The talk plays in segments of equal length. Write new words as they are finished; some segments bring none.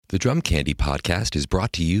The Drum Candy Podcast is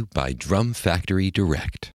brought to you by Drum Factory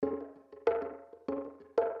Direct.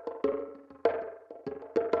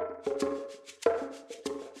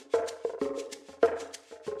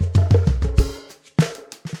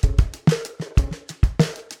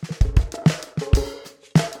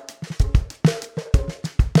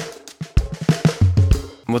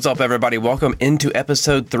 What's up, everybody? Welcome into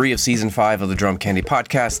episode 3 of season 5 of the Drum Candy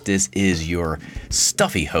Podcast. This is your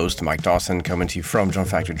stuffy host, Mike Dawson, coming to you from Drum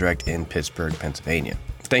Factory Direct in Pittsburgh, Pennsylvania.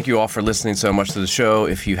 Thank you all for listening so much to the show.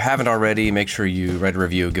 If you haven't already, make sure you write a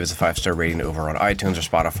review, give us a 5-star rating over on iTunes or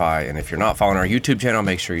Spotify. And if you're not following our YouTube channel,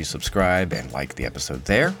 make sure you subscribe and like the episode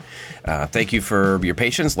there. Thank you for your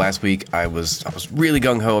patience. Last week, I was really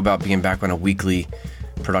gung-ho about being back on a weekly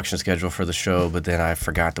production schedule for the show, but then I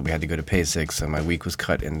forgot that we had to go to PASIC, so my week was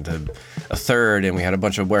cut into a third, and we had a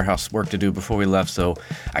bunch of warehouse work to do before we left, so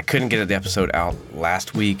I couldn't get the episode out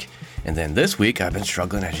last week. And then this week, I've been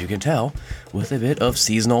struggling, as you can tell, with a bit of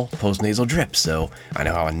seasonal postnasal drip, so I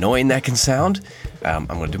know how annoying that can sound. I'm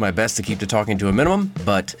going to do my best to keep the talking to a minimum,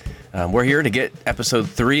 but we're here to get episode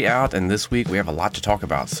 3 out, and this week we have a lot to talk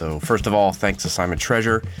about. So first of all, thanks to Simon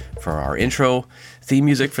Treasure for our intro theme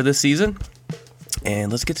music for this season.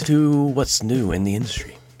 And let's get to what's new in the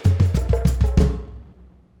industry.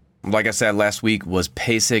 Like I said, last week was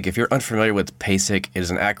PASIC. If you're unfamiliar with PASIC, it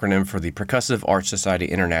is an acronym for the Percussive Arts Society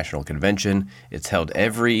International Convention. It's held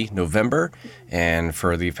every November, and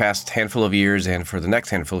for the past handful of years and for the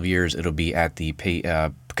next handful of years, it'll be at the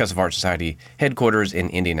Percussive Arts Society headquarters in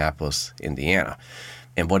Indianapolis, Indiana.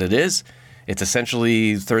 And what it is, it's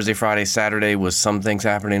essentially Thursday, Friday, Saturday with some things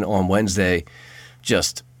happening on Wednesday,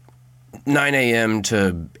 just 9 a.m.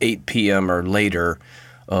 to 8 p.m. or later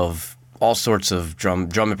of all sorts of drum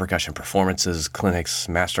and percussion performances, clinics,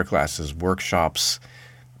 masterclasses, workshops,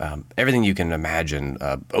 everything you can imagine,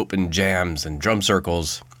 open jams and drum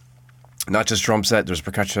circles. Not just drum set, there's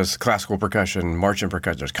percussionists, classical percussion, marching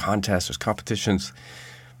percussion, there's contests, there's competitions,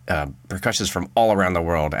 percussionists from all around the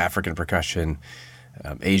world, African percussion,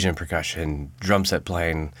 Asian percussion, drum set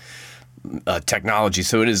playing, technology.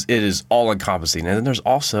 So it is all encompassing. And then there's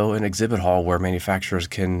also an exhibit hall where manufacturers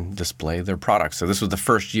can display their products. So this was the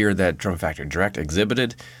first year that Drum Factory Direct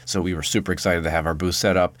exhibited. So we were super excited to have our booth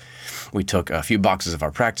set up. We took a few boxes of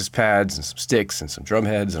our practice pads and some sticks and some drum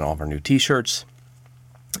heads and all of our new t-shirts.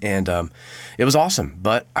 And it was awesome,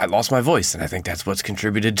 but I lost my voice, and I think that's what's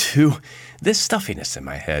contributed to this stuffiness in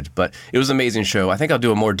my head. But it was an amazing show. I think I'll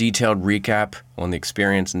do a more detailed recap on the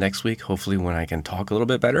experience next week, hopefully when I can talk a little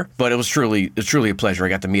bit better. But it was truly a pleasure. I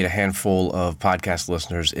got to meet a handful of podcast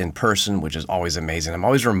listeners in person, which is always amazing. I'm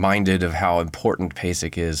always reminded of how important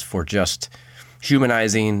PASIC is for just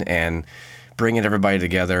humanizing and bringing everybody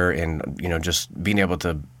together, and just being able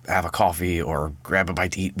to have a coffee or grab a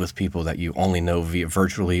bite to eat with people that you only know via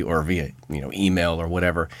virtually or via email or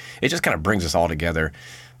whatever. It just kind of brings us all together.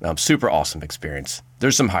 Super awesome experience.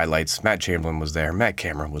 There's some highlights. Matt Chamberlain was there. Matt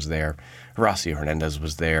Cameron was there. Horacio Hernandez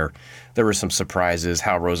was there. There were some surprises.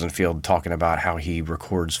 Hal Rosenfield talking about how he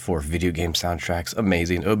records for video game soundtracks.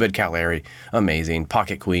 Amazing. Obed Caleri. Amazing.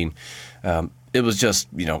 Pocket Queen. It was just,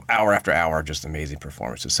 hour after hour, just amazing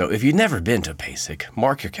performances. So if you've never been to PASIC,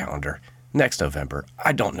 mark your calendar. Next November,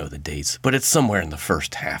 I don't know the dates, but it's somewhere in the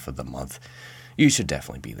first half of the month. You should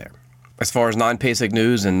definitely be there. As far as non-PASIC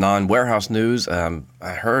news and non-warehouse news, I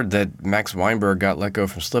heard that Max Weinberg got let go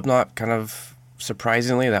from Slipknot, kind of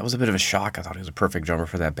surprisingly. That was a bit of a shock. I thought he was a perfect drummer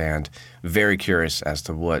for that band. Very curious as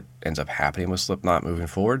to what ends up happening with Slipknot moving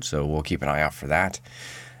forward, so we'll keep an eye out for that.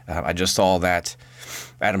 I just saw that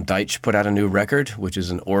Adam Deitch put out a new record, which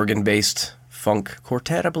is an organ-based funk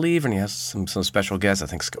quartet, I believe, and he has some special guests. I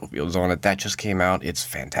think Scofield's on it. That just came out. It's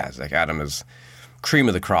fantastic. Adam is cream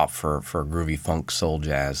of the crop for groovy funk, soul,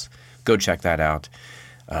 jazz. Go check that out.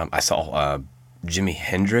 I saw Jimi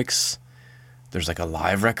Hendrix. There's like a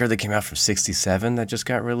live record that came out from '67 that just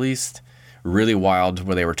got released. Really wild,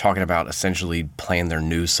 where they were talking about essentially playing their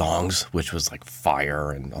new songs, which was like Fire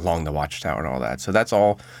and Along the Watchtower and all that. So that's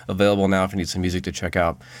all available now if you need some music to check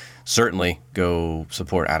out. Certainly go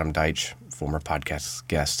support Adam Deitch, former podcast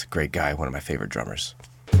guest, great guy, one of my favorite drummers.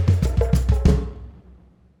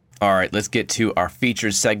 All right, let's get to our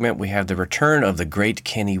featured segment. We have the return of the great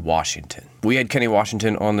Kenny Washington. We had Kenny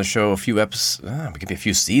Washington on the show a few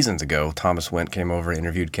seasons ago. Thomas Wendt came over and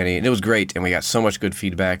interviewed Kenny, and it was great, and we got so much good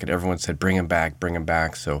feedback, and everyone said, bring him back.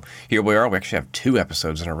 So here we are. We actually have 2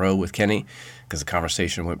 episodes in a row with Kenny because the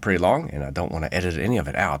conversation went pretty long, and I don't want to edit any of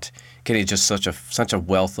it out. Kenny's just such a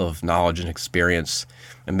wealth of knowledge and experience,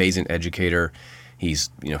 amazing educator. He's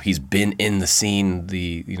been in the scene,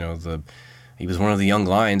 He was one of the young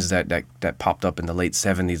lions that popped up in the late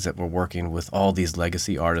 70s that were working with all these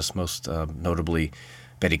legacy artists, most notably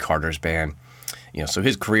Betty Carter's band. So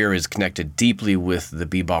his career is connected deeply with the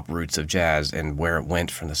bebop roots of jazz and where it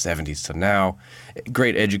went from the 70s to now.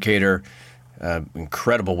 Great educator,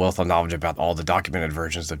 incredible wealth of knowledge about all the documented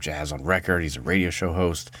versions of jazz on record. He's a radio show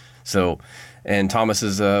host. And Thomas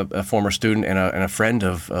is a former student and a friend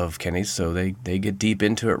of Kenny's, so they get deep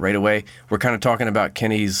into it right away. We're kind of talking about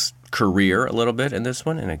Kenny's career a little bit in this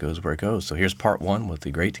one, and it goes where it goes. So here's part one with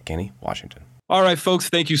the great Kenny Washington. All right, folks,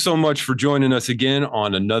 thank you so much for joining us again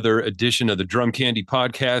on another edition of the Drum Candy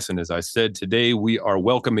Podcast. And as I said, today we are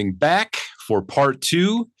welcoming back for part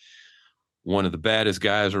two one of the baddest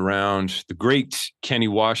guys around, the great Kenny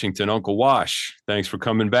Washington. Uncle Wash, thanks for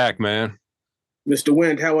coming back, man. Mr.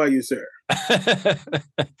 Wendt, how are you, sir?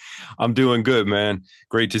 I'm doing good, man.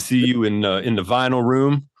 Great to see you in the vinyl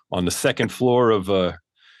room on the second floor of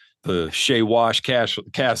the Shea Wash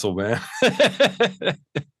Castle, man.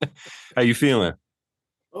 How you feeling?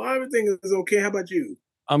 Oh, everything is okay. How about you?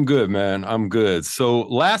 I'm good, man. I'm good. So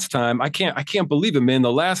last time, I can't believe it, man.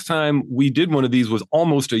 The last time we did one of these was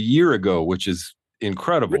almost a year ago, which is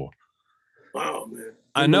incredible. Wow, man.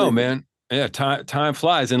 I know, man. Yeah, time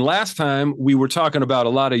flies. And last time we were talking about a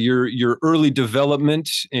lot of your early development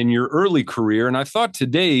and your early career. And I thought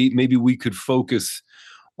today maybe we could focus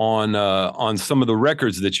on some of the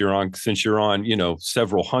records that you're on, since you're on,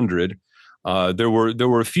 several hundred. There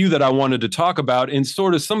were a few that I wanted to talk about, and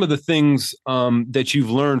sort of some of the things that you've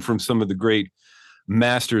learned from some of the great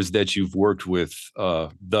masters that you've worked with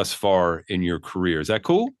thus far in your career. Is that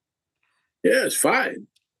cool? Yeah, it's fine.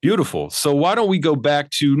 Beautiful. So why don't we go back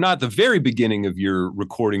to not the very beginning of your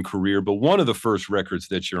recording career, but one of the first records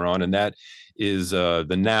that you're on, and that is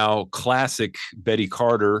the now classic Betty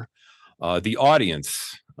Carter, The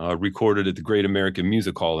Audience. Recorded at the Great American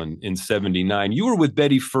Music Hall in 79. You were with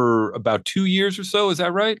Betty for about 2 years or so, is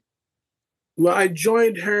that right? Well, I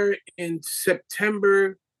joined her in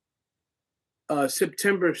September of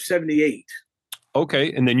 78.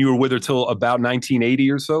 Okay, and then you were with her till about 1980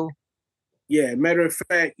 or so? Yeah, matter of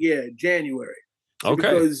fact, yeah, January. Okay.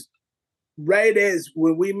 Because right as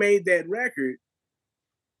when we made that record,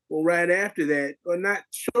 well, right after that, or not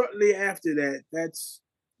shortly after that,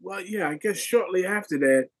 I guess shortly after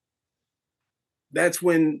that, that's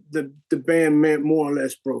when the band more or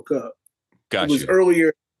less broke up. Gotcha. It was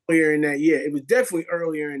earlier in that year. It was definitely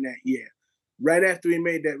earlier in that year. Right after we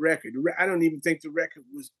made that record. I don't even think the record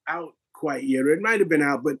was out quite yet. Or it might have been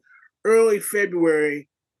out, but early February,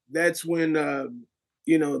 that's when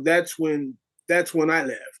that's when I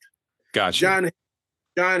left. Gotcha.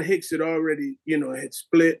 John Hicks had already, had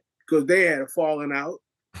split because they had a falling out.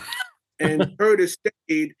 And Curtis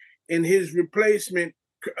stayed, and his replacement,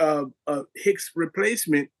 Hicks'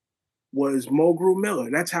 replacement, was Mulgrew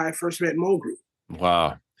Miller. That's how I first met Mulgrew.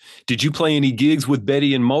 Wow. Did you play any gigs with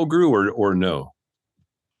Betty and Mulgrew or no?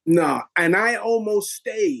 No, and I almost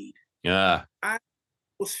stayed. Yeah. I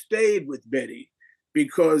almost stayed with Betty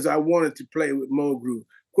because I wanted to play with Mulgrew.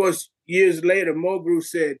 Of course, years later, Mulgrew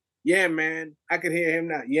said, "Yeah, man," I could hear him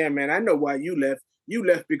now. "Yeah, man, I know why you left. You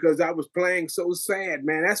left because I was playing so sad,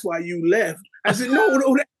 man. That's why you left." I said, "No,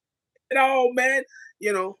 not at all, man."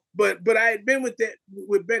 But I had been with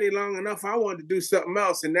Betty long enough. I wanted to do something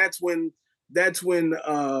else, and that's when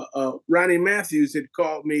Ronnie Matthews had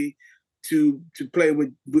called me to play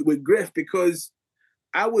with Griff, because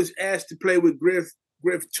I was asked to play with Griff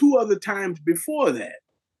 2 other times before that.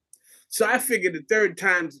 So I figured the third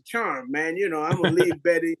time's a charm, man. I'm gonna leave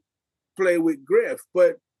Betty, play with Griff,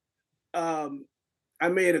 but. I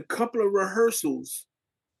made a couple of rehearsals.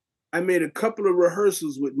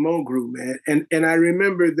 With Mulgrew, man. And I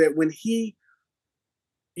remember that when he,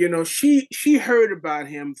 she heard about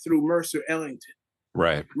him through Mercer Ellington.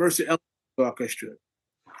 Right. Mercer Ellington Orchestra.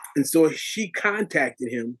 And so she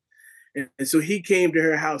contacted him. And so he came to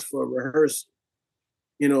her house for a rehearsal.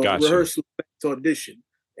 Gotcha. Rehearsal audition.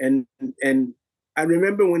 And I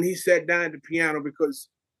remember when he sat down at the piano, because,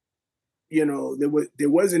 there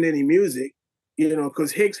wasn't any music.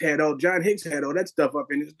 Because John Hicks had all that stuff up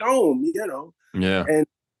in his dome, Yeah. And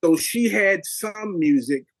so she had some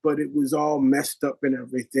music, but it was all messed up and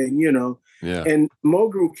everything, Yeah. And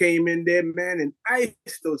Mulgrew came in there, man, and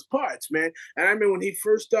iced those parts, man. And I remember when he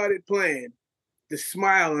first started playing, the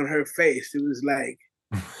smile on her face, it was like,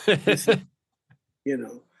 But,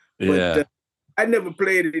 yeah. I never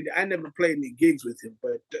played any gigs with him,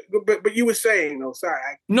 but you were saying, no, sorry.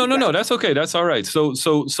 No, that's okay. That's all right. So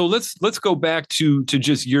let's go back to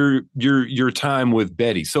just your time with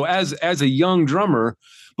Betty. So as a young drummer,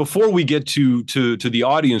 before we get to the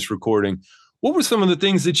audience recording, What were some of the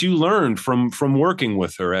things that you learned from working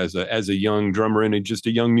with her as a young drummer and just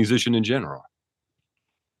a young musician in general?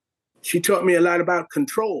 She taught me a lot about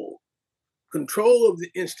control of the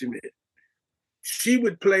instrument. She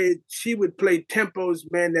would play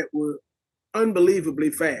tempos, man, that were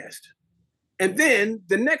unbelievably fast. And then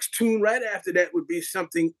the next tune right after that would be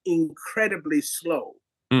something incredibly slow.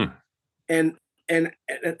 Mm. And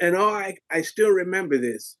I still remember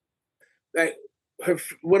this. Like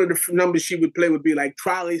one of the numbers she would play would be like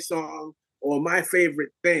Trolley Song or My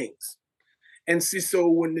Favorite Things. And see, so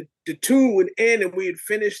when the tune would end and we had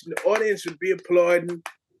finished, the audience would be applauding.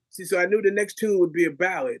 See, so I knew the next tune would be a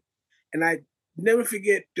ballad. And I never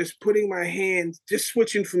forget just putting my hands, just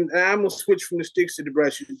switching from, I'm going to switch from the sticks to the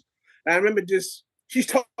brushes. I remember she's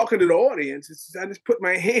talking to the audience. I just put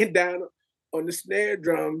my hand down on the snare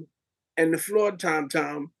drum and the floor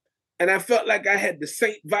tom-tom, and I felt like I had the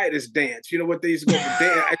St. Vitus dance. You know what they used to go to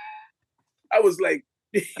dance? I was like,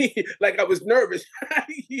 like I was nervous,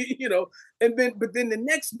 you know. But then the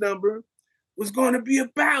next number was going to be a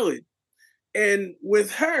ballad, and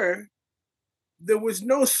with her, there was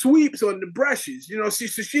no sweeps on the brushes. You know, so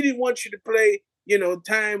she didn't want you to play, you know,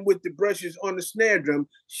 time with the brushes on the snare drum.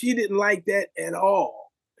 She didn't like that at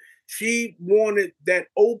all. She wanted that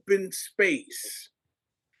open space.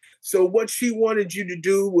 So what she wanted you to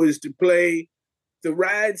do was to play the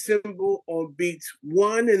ride cymbal on beats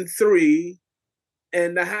 1 and 3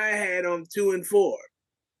 and the hi-hat on 2 and 4.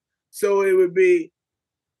 So it would be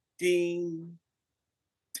ding,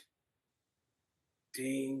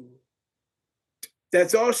 ding.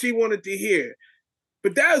 That's all she wanted to hear.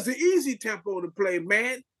 But that was the easy tempo to play,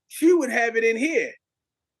 man. She would have it in here.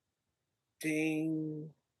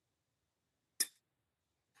 Ding,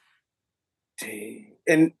 ding.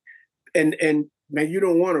 And man, you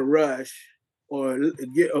don't want to rush or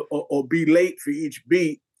be late for each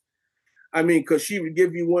beat. I mean, because she would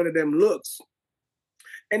give you one of them looks.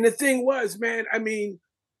 And the thing was, man, I mean,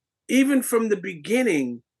 even from the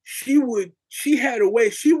beginning, she had a way,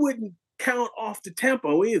 she wouldn't count off the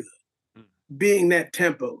tempo either. Being that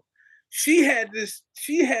tempo, she had this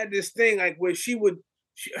thing like where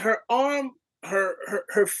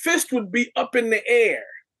her fist would be up in the air,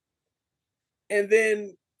 and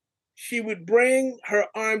then she would bring her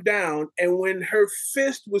arm down, and when her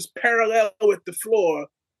fist was parallel with the floor,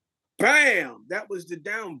 bam, that was the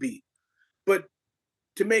downbeat. But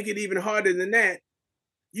to make it even harder than that,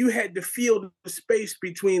 you had to feel the space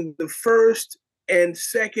between the first and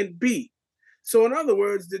second beat. So in other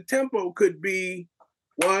words, the tempo could be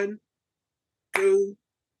 1, 2,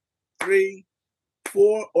 3,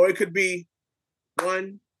 4, or it could be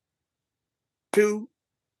 1, 2,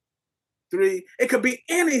 3. It could be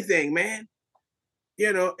anything, man.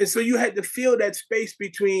 You know, and so you had to feel that space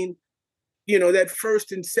between, you know, that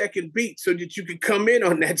first and second beat so that you could come in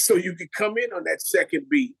on that. So you could come in on that second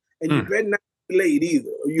beat, and you better not be late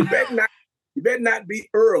either. Or you better not be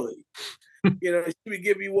early. You know, she would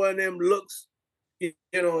give you one of them looks. You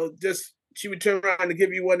know, just she would turn around and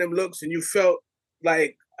give you one of them looks, and you felt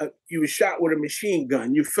like you were shot with a machine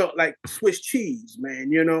gun. You felt like Swiss cheese,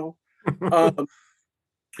 man. You know.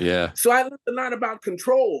 Yeah. So I learned a lot about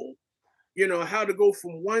control. You know, how to go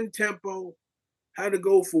from one tempo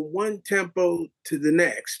to the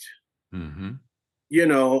next. Mm-hmm. You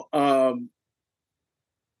know, and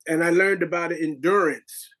I learned about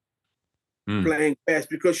endurance playing fast,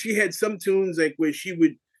 because she had some tunes like where she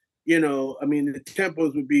would, you know, I mean, the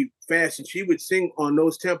tempos would be fast and she would sing on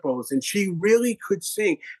those tempos, and she really could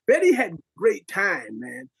sing. Betty had great time,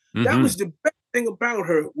 man. Mm-hmm. That was the best thing about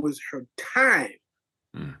her, was her time.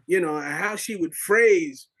 You know, how she would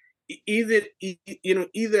phrase either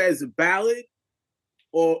as a ballad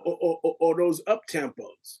or those up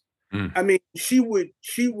tempos. I mean, she would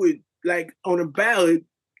like on a ballad.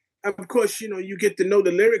 Of course, you know, you get to know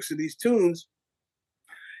the lyrics of these tunes,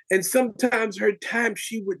 and sometimes her time,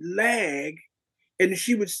 she would lag, and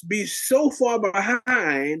she would be so far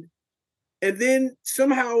behind, and then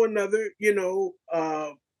somehow or another, you know,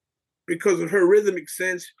 because of her rhythmic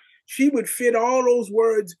sense, she would fit all those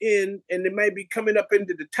words in, and it might be coming up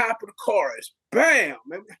into the top of the chorus. Bam!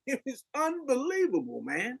 It was unbelievable,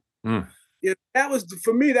 man. You know, that was,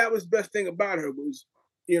 for me, that was the best thing about her, was,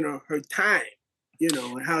 you know, her time, you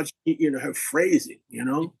know, and how she, you know, her phrasing, you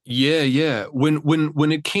know. Yeah.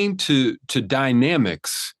 When it came to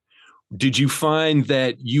dynamics, did you find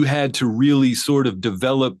that you had to really sort of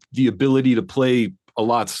develop the ability to play a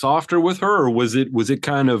lot softer with her, or was it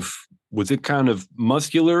kind of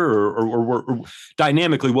muscular, or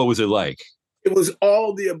dynamically, what was it like? It was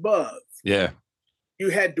all the above. Yeah. You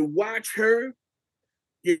had to watch her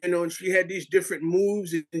And she had these different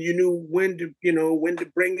moves, and you knew when to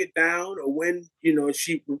bring it down, or when,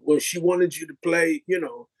 she wanted you to play,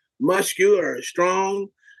 muscular or strong.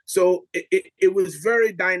 So it was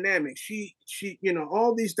very dynamic. She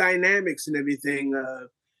all these dynamics and everything.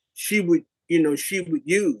 She would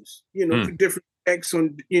use, for different effects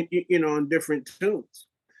on different tunes.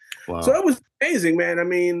 Wow. So it was amazing, man. I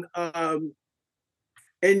mean,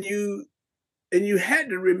 and you had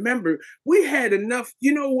to remember, we had enough,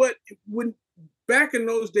 when back in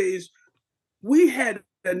those days, we had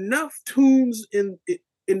enough tunes in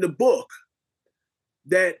the book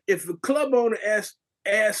that if the club owner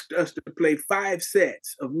asked us to play 5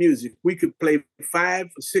 sets of music, we could play 5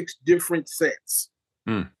 or 6 different sets.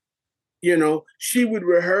 She would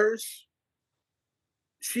rehearse.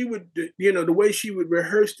 She would, the way she would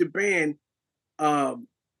rehearse the band,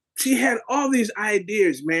 she had all these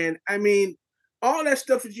ideas, man. I mean, all that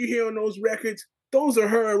stuff that you hear on those records, those are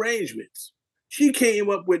her arrangements. She came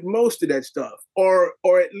up with most of that stuff, or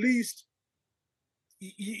at least,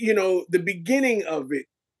 the beginning of it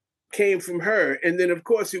came from her. And then, of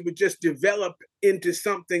course, it would just develop into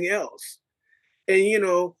something else. And,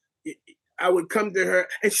 I would come to her,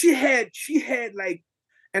 and she had like,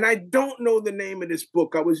 and I don't know the name of this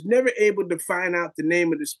book. I was never able to find out the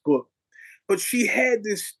name of this book, but she had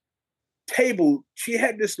this table. She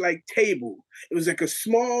had this like table. It was like a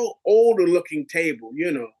small, older looking table,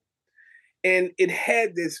 and it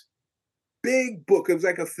had this big book. It was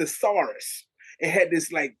like a thesaurus. It had this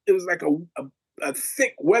it was like a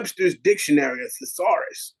thick Webster's dictionary, a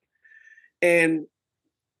thesaurus. And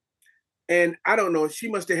I don't know, she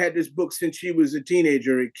must have had this book since she was a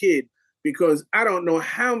teenager or a kid, because I don't know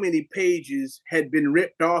how many pages had been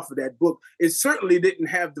ripped off of that book. It certainly didn't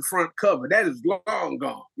have the front cover. That is long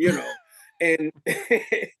gone, And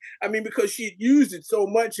I mean, because she had used it so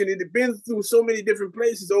much and it had been through so many different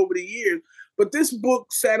places over the years. But this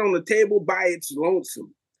book sat on the table by its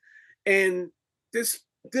lonesome. And this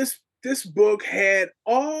book had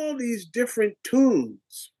all these different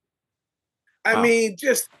tunes. I mean,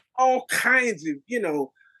 just all kinds of,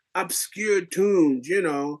 obscure tunes,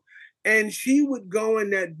 And she would go in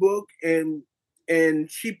that book and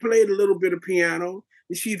she played a little bit of piano,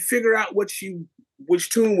 and she'd figure out which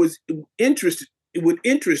tune would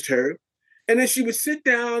interest her. And then she would sit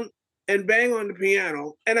down and bang on the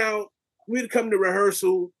piano, and we'd come to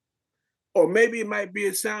rehearsal, or maybe it might be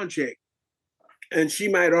a sound check, and she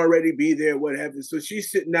might already be there, whatever. So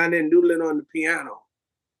she's sitting down there noodling on the piano.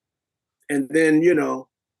 And then,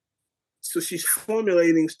 so she's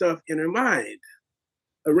formulating stuff in her mind,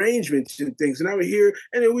 arrangements and things. And I would hear,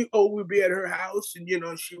 and then we'd be at her house, and,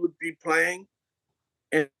 she would be playing.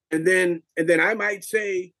 And then I might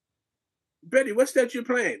say, Betty, what's that you're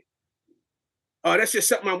playing? Oh, that's just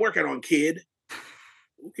something I'm working on, kid.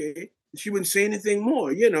 Okay. She wouldn't say anything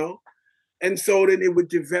more, And so then it would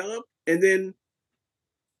develop, and then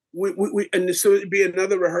and so it'd be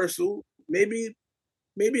another rehearsal, maybe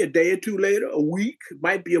a day or two later, a week,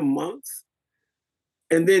 might be a month.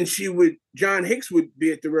 And then John Hicks would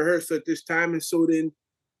be at the rehearsal at this time. And so then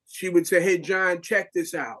she would say, hey, John, check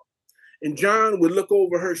this out. And John would look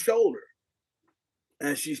over her shoulder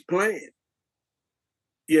as she's playing,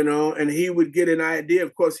 and he would get an idea.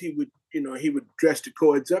 Of course, he would dress the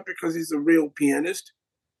chords up because he's a real pianist.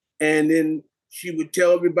 And then she would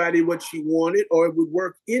tell everybody what she wanted, or it would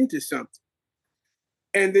work into something.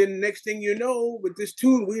 And then next thing you know, with this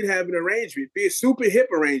tune, we'd have an arrangement, be a super hip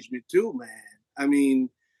arrangement too, man. I mean,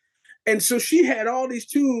 and so she had all these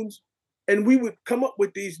tunes, and we would come up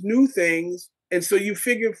with these new things. And so you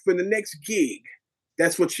figure for the next gig,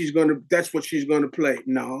 that's what she's gonna play.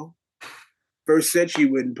 No. First set, she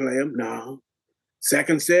wouldn't play them. No.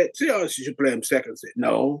 Second set, she should play them second set.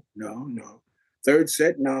 No. Third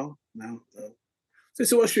set, no.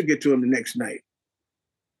 So what should get to him the next night?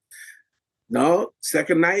 No,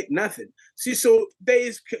 second night, nothing. See, so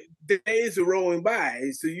days are rolling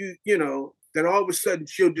by. So then all of a sudden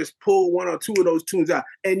she'll just pull one or two of those tunes out,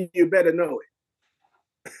 and you better know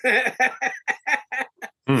it.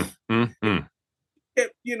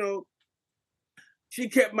 She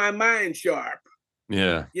kept my mind sharp.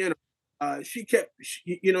 Yeah. She kept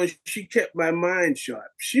my mind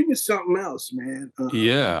sharp. She was something else, man.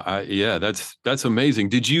 That's amazing.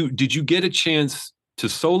 Did you get a chance to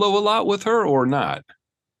solo a lot with her or not?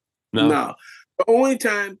 No. The only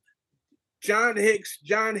time John Hicks,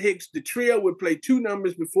 the trio would play 2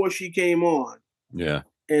 numbers before she came on. Yeah.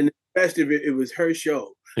 And the rest of it was her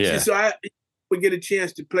show. Yeah. So I would get a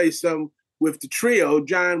chance to play some with the trio.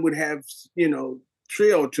 John would have,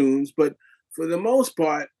 trio tunes, but for the most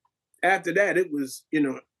part, after that, it was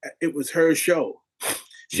her show.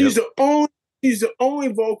 She's the only she's the only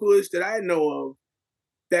vocalist that I know of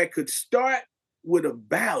that could start with a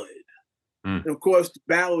ballad. And of course, the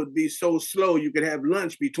ballad would be so slow you could have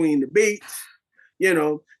lunch between the beats. You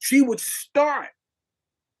know, she would start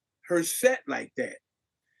her set like that.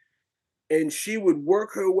 And she would work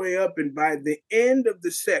her way up. And by the end of the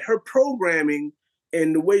set, her programming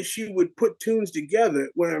and the way she would put tunes together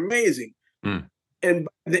were amazing. And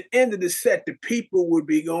by the end of the set, the people would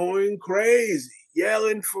be going crazy,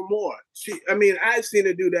 yelling for more. I've seen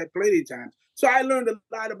her do that plenty of times. So I learned a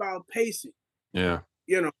lot about pacing. Yeah.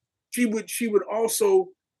 You know, she would also,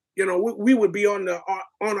 you know, we would be on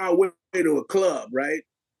our way to a club, right?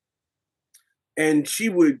 And she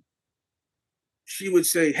would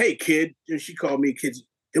say, "Hey, kid," and she called me kid.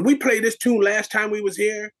 "Did we play this tune last time we was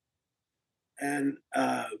here?" And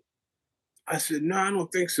I said, "No, I don't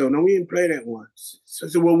think so. No, we didn't play that one." So I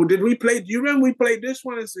said, "Well, did we play? Do you remember we played this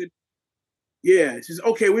one?" I said, "Yeah." She says,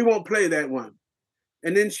 "Okay, we won't play that one."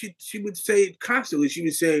 And then she would say it constantly. She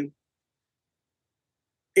would say,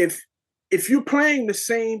 if you're playing the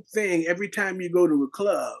same thing every time you go to a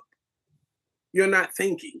club, you're not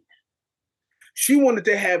thinking. She wanted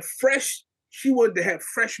to have fresh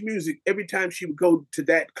music every time she would go to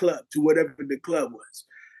that club, to whatever the club was.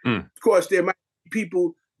 Of course, there might be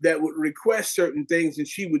people that would request certain things and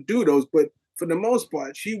she would do those, but for the most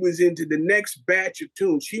part, she was into the next batch of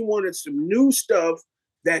tunes. She wanted some new stuff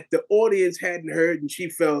that the audience hadn't heard, and she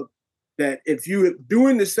felt that if you were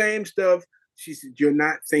doing the same stuff, she said, you're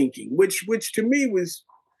not thinking, which to me was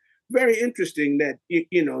very interesting, that,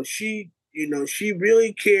 she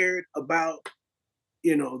really cared about,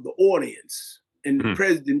 the audience and the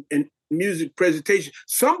president and music presentation.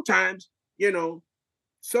 Sometimes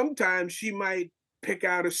she might pick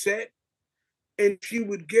out a set and she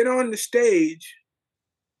would get on the stage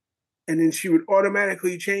and then she would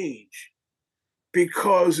automatically change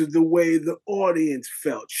because of the way the audience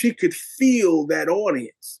felt. She could feel that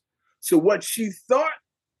audience. So what she thought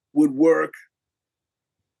would work,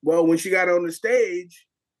 well, when she got on the stage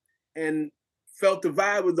and felt the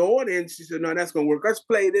vibe with the audience, she said, "No, that's going to work. Let's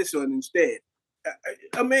play this one instead."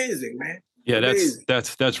 Amazing, man. Yeah, Amazing.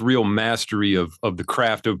 that's real mastery of the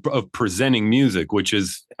craft of presenting music, which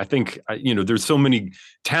is, I think, there's so many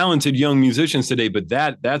talented young musicians today, but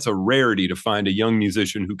that's a rarity to find a young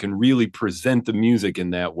musician who can really present the music in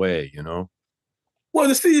that way, Well,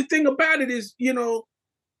 the thing about it is,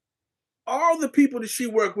 all the people that she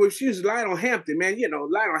worked with, she was Lionel Hampton, man.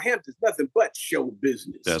 Lionel Hampton's nothing but show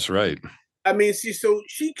business. That's right. I mean, so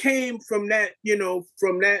she came from that,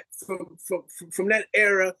 from that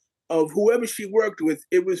era of whoever she worked with.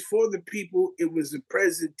 It was for the people. It was a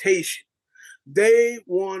presentation. They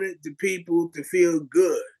wanted the people to feel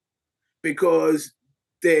good because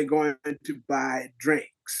they're going to buy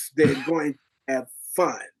drinks. They're going to have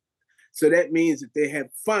fun. So that means that they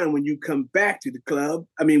have fun when you come back to the club.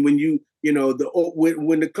 I mean, when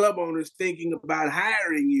when the club owner's thinking about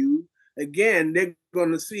hiring you, again, they're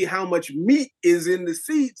going to see how much meat is in the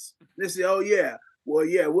seats. They say, "Oh yeah, well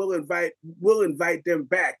yeah, we'll invite them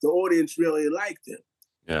back. The audience really liked them."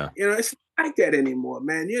 Yeah, it's not like that anymore,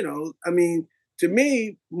 man. I mean, to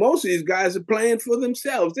me, most of these guys are playing for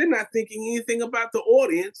themselves. They're not thinking anything about the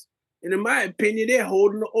audience. And in my opinion, they're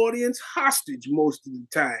holding the audience hostage most of the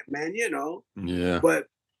time, man. Yeah. But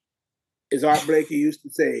as Art Blakey used to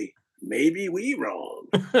say, maybe we wrong.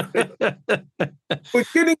 But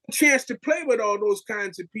getting a chance to play with all those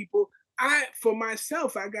kinds of people, for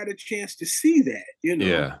myself, I got a chance to see that,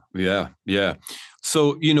 Yeah.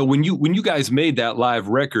 So, when you guys made that live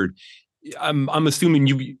record, I'm assuming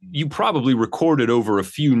you probably recorded over a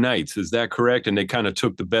few nights. Is that correct? And they kind of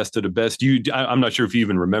took the best of the best. I'm not sure if you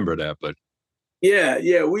even remember that, but yeah,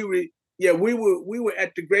 we were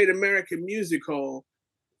at the Great American Music Hall.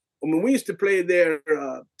 I mean, we used to play there,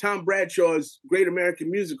 Tom Bradshaw's Great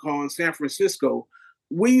American Music Hall in San Francisco.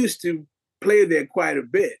 We used to play there quite a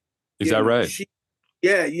bit. Is that right?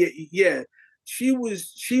 Yeah. She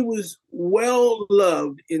was well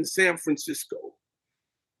loved in San Francisco.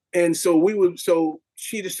 And so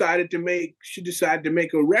she decided to make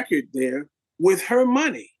a record there with her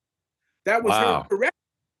money. That was her record,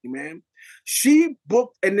 man. She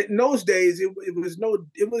booked, and in those days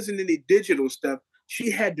it wasn't any digital stuff.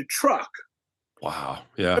 She had the truck. Wow.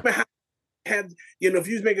 Yeah. If you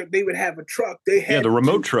was making, they would have a truck. They had the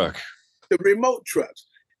remote truck. The remote trucks.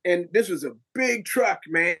 And this was a big truck,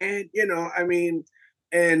 man. I mean,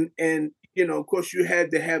 and of course you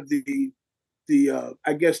had to have the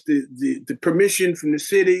permission from the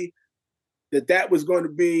city that was going to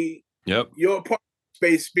be your parking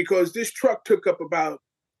space, because this truck took up about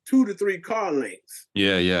 2 to 3 car lengths.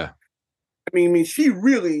 Yeah. I mean, she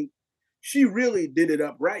really did it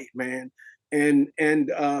up right, man. And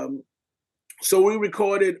so we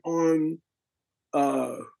recorded on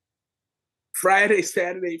uh, Friday,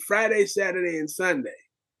 Saturday, and Sunday.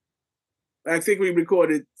 I think we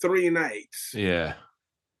recorded 3 nights. Yeah.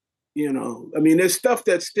 You know, I mean, there's stuff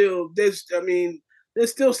that's still there's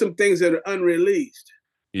still some things that are unreleased.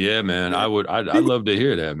 Yeah, man. Yeah. I'd love to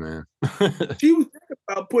hear that, man. She was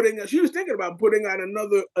thinking about putting out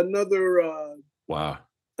another Wow.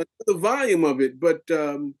 another volume of it, but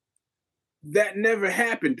that never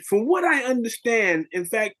happened. From what I understand, in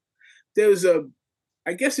fact, there's I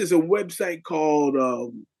guess there's a website called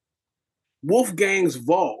Wolfgang's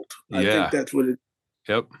Vault. I Yeah. think that's what it.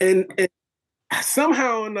 Yep. And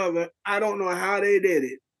somehow or another, I don't know how they did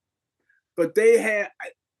it, but they had,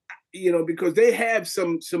 because they have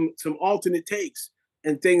some alternate takes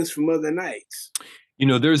and things from other nights. You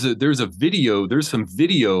know, there's some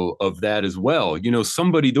video of that as well. You know,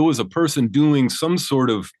 there was a person doing some sort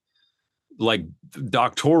of like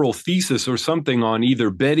doctoral thesis or something on either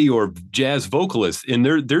Betty or jazz vocalist, and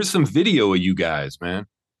there's some video of you guys, man.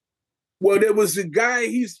 Well, there was a guy.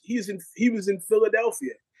 He was in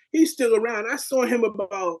Philadelphia. He's still around. I saw him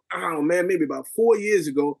about, oh man, maybe about 4 years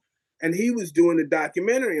ago, and he was doing a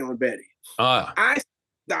documentary on Betty.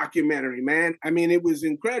 Documentary, man. I mean, it was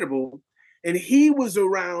incredible. And he was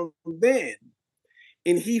around then,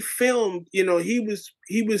 and he filmed. You know, he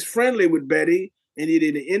was friendly with Betty, and he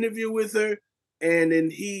did an interview with her. And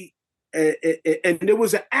then and there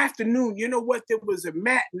was an afternoon. You know what? There was a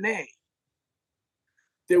matinee.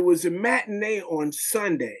 There was a matinee on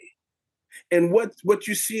Sunday. And what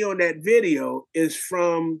you see on that video is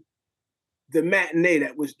from the matinee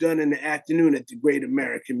that was done in the afternoon at the Great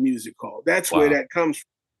American Music Hall. That's where that comes from.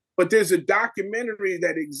 But there's a documentary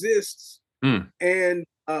that exists, and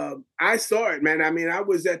I saw it, man. I mean, I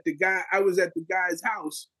was at the guy's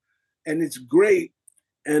house, and it's great.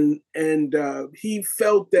 And he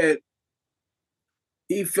felt that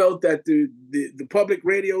the public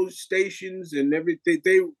radio stations and everything,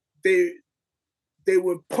 they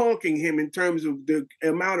were punking him in terms of the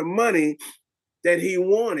amount of money that he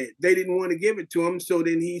wanted. They didn't want to give it to him. So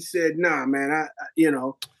then he said, nah, man, wow. It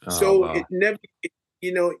never,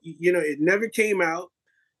 it never came out.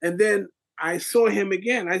 And then I saw him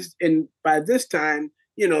again. And by this time,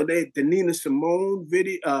 the Nina Simone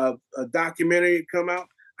video, a documentary had come out.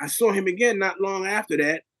 I saw him again not long after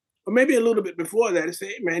that, or maybe a little bit before that. I said,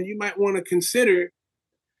 hey, man, you might want to consider,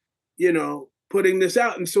 putting this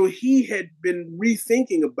out. And so he had been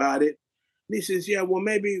rethinking about it. And he says, yeah, well,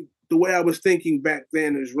 maybe the way I was thinking back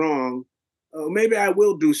then is wrong. Maybe I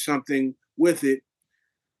will do something with it.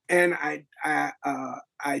 And I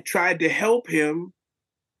tried to help him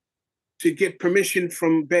to get permission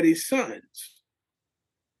from Betty's sons.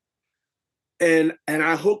 And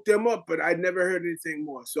I hooked them up, but I never heard anything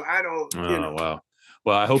more. So I don't, Wow.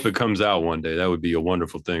 Well, I hope it comes out one day. That would be a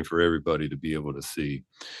wonderful thing for everybody to be able to see.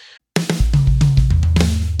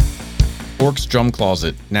 Forks Drum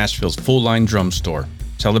Closet, Nashville's full-line drum store.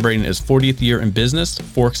 Celebrating its 40th year in business,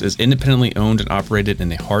 Forks is independently owned and operated in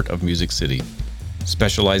the heart of Music City.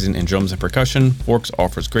 Specializing in drums and percussion, Forks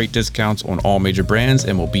offers great discounts on all major brands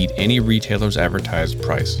and will beat any retailer's advertised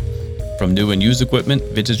price. From new and used equipment,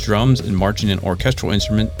 vintage drums, and marching and orchestral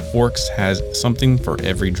instrument, Forks has something for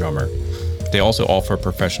every drummer. They also offer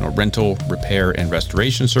professional rental, repair, and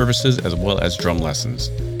restoration services, as well as drum lessons.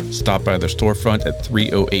 Stop by their storefront at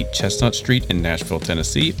 308 Chestnut Street in Nashville,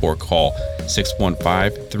 Tennessee, or call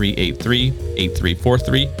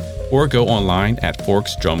 615-383-8343, or go online at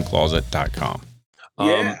forksdrumcloset.com.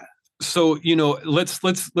 Yeah. So,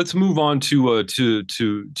 let's move on to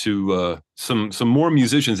some more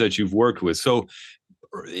musicians that you've worked with. So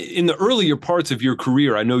in the earlier parts of your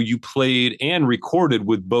career, I know you played and recorded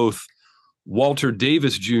with both Walter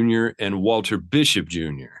Davis Jr. and Walter Bishop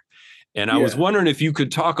Jr. And I was wondering if you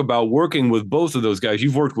could talk about working with both of those guys.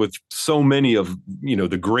 You've worked with so many of,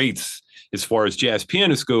 the greats as far as jazz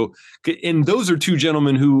pianists go. And those are two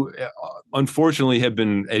gentlemen who unfortunately have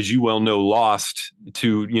been, as you well know, lost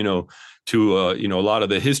to a lot of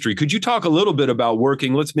the history. Could you talk a little bit about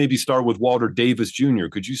working? Let's maybe start with Walter Davis Jr.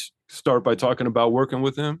 Could you start by talking about working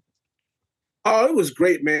with him? Oh, it was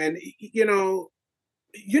great, man.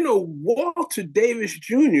 Walter Davis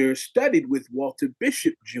Jr. studied with Walter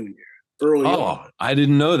Bishop Jr. early on. I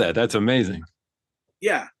didn't know that. That's amazing.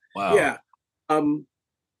 Yeah. Wow. Yeah.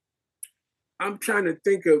 I'm trying to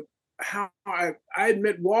think of how I had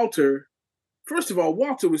met Walter. First of all,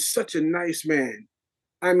 Walter was such a nice man.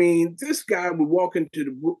 I mean, this guy would walk into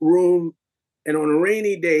the room, and on a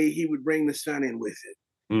rainy day, he would bring the sun in with it.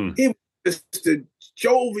 He was just a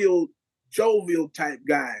jovial jovial type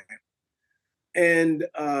guy. And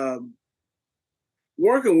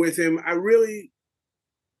working with him, I really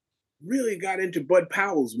got into Bud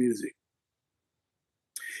Powell's music.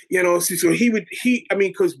 So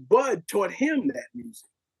because Bud taught him that music.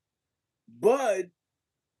 Bud,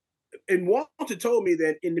 and Walter told me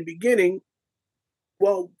that in the beginning,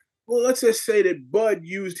 well, let's just say that Bud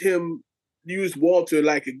used Walter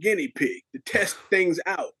like a guinea pig to test things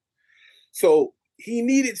out. So he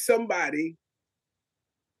needed to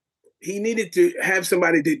have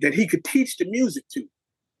somebody that he could teach the music to.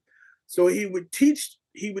 So he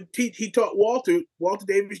taught Walter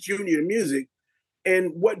Davis Jr. the music.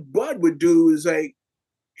 And what Bud would do is like,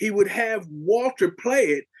 he would have Walter play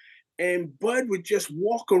it, and Bud would just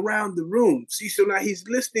walk around the room. See, so now he's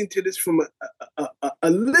listening to this from a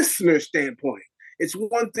listener standpoint. It's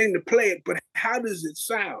one thing to play it, but how does it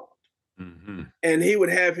sound? Mm-hmm. And he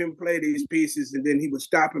would have him play these pieces, and then he would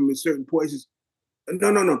stop him in certain places.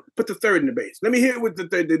 No. Put the third in the bass. Let me hear it with the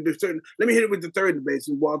third. Let me hit it with the third in the bass.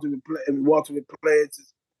 And Walter would play. And Walter would play it.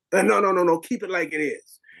 No. Keep it like it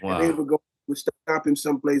is. Wow. And they would stop him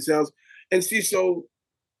someplace else. And see, so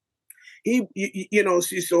he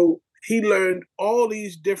learned all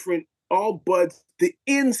these different, the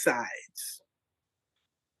insides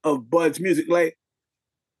of Bud's music. Like,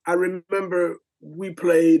 I remember we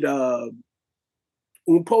played Un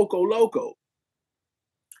Poco Loco.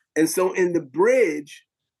 And so in the bridge,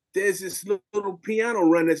 there's this little piano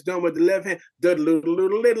run that's done with the left hand.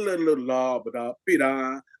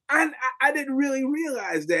 I didn't really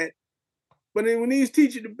realize that. But then when he was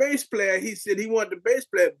teaching the bass player, he said he wanted the bass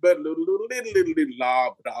player,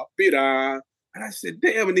 and I said,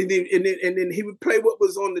 damn, and then he would play what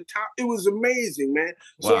was on the top. It was amazing, man.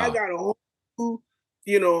 Wow. So I got a whole,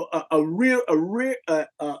 a real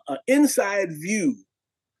inside view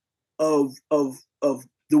of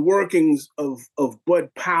the workings of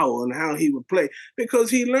Bud Powell and how he would play, because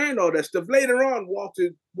he learned all that stuff. Later on,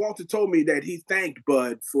 Walter told me that he thanked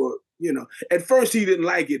Bud for, at first he didn't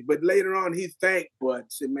like it, but later on he thanked Bud,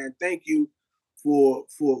 said, man, thank you for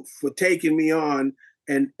taking me on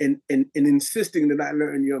and insisting that I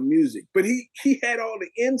learn your music. But he had all the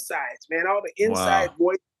insides, man, all the inside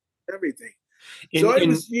voice, everything.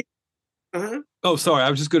 Uh-huh. Oh, sorry. I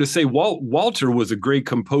was just going to say, Walter was a great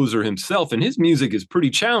composer himself, and his music is pretty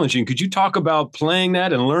challenging. Could you talk about playing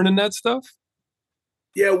that and learning that stuff?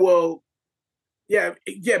 Yeah, well, yeah,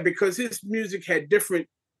 because his music had different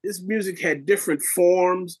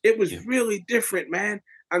forms. It was really different, man.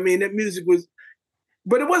 I mean, that music was,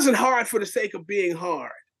 but it wasn't hard for the sake of being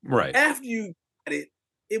hard. Right. After you got it,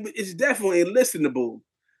 it's definitely listenable.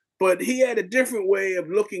 But he had a different way of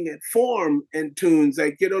looking at form and tunes,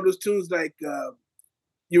 like, those tunes like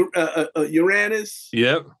Uranus.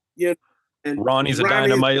 Yep. And Ronnie's a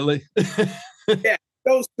Dynamite. Yeah,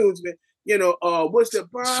 those tunes, man. What's the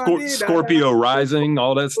Scorpio Rising,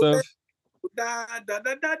 all that stuff.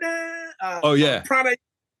 Oh yeah.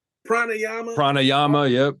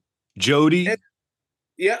 Pranayama, yep. Jody.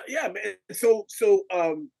 Yeah, man. So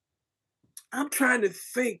I'm trying to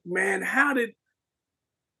think, man,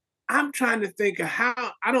 I'm trying to think of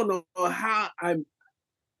how, I don't know how I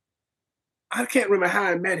can't remember how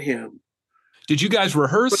I met him. Did you guys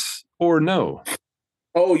rehearse or no?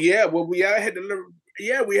 Oh yeah, well we had to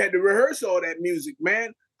rehearse all that music,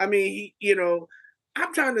 man. I mean,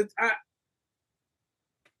 I'm trying to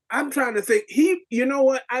think.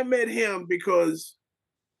 I met him because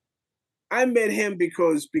I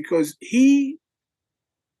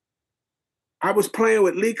was playing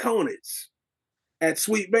with Lee Konitz at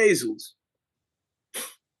Sweet Basil's,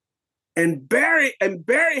 and Barry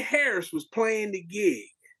Harris was playing the gig.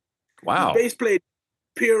 Wow! The bass played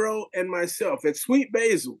Piero and myself at Sweet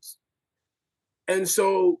Basil's, and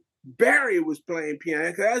so Barry was playing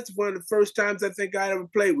piano. That's one of the first times I think I ever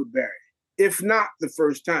played with Barry, if not the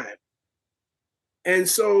first time. And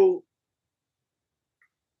so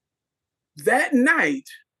that night,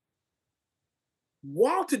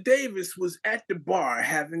 Walter Davis was at the bar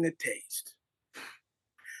having a taste.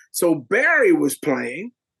 So Barry was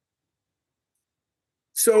playing.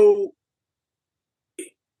 So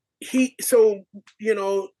when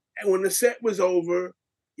the set was over,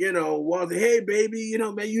 Walter, hey baby,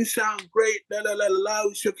 man, you sound great. La la la la.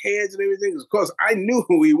 We shook hands and everything. Of course, I knew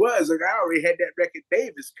who he was. Like, I already had that record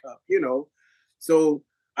Davis Cup, So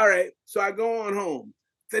all right. So I go on home.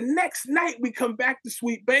 The next night we come back to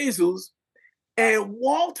Sweet Basil's, and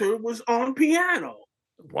Walter was on piano.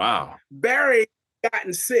 Wow. Barry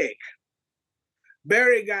got sick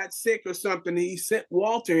or something. He sent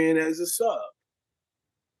Walter in as a sub.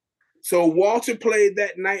 So Walter played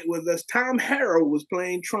that night with us. Tom Harrell was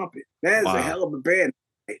playing trumpet. That is a hell of a band.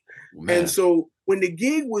 And so when the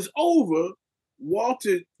gig was over,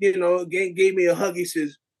 Walter, gave me a hug. He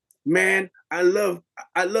says, "Man, I love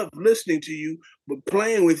listening to you, but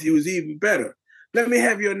playing with you is even better. Let me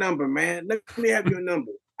have your number, man. Let me have your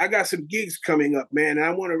number. I got some gigs coming up, man. And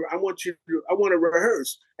I want to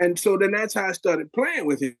rehearse." And so then that's how I started playing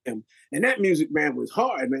with him. And that music, man, was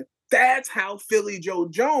hard, man. That's how Philly Joe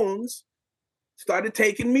Jones started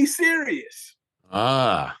taking me serious.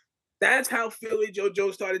 That's how Philly Joe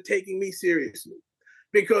Jones started taking me seriously.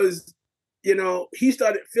 Because,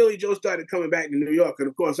 Philly Joe started coming back to New York. And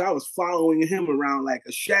of course, I was following him around like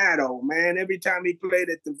a shadow, man. Every time he played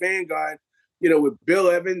at the Vanguard, with Bill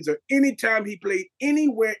Evans, or anytime he played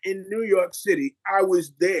anywhere in New York City, I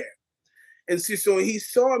was there. And so he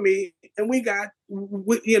saw me, and we got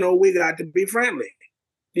to be friendly,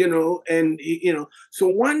 So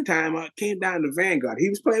one time I came down to Vanguard. He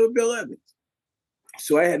was playing with Bill Evans.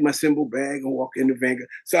 So I had my cymbal bag and walk into Vanguard.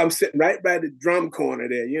 So I'm sitting right by the drum corner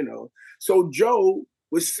there, So Joe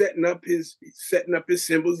was setting up his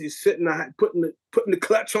cymbals. He's putting the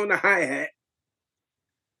clutch on the hi-hat.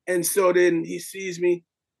 And so then he sees me.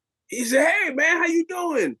 He said, "Hey, man, how you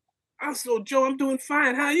doing?" I said, "Joe, I'm doing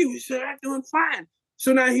fine. How are you?" He said, "I'm doing fine."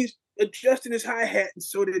 So now he's adjusting his hi-hat. And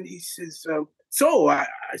so then he says, "So I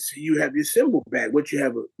see you have your cymbal bag. Would you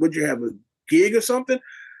have a gig or something?"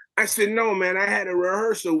 I said, "No, man, I had a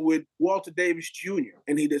rehearsal with Walter Davis Jr."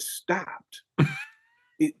 And he just stopped.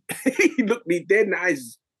 he looked me dead in the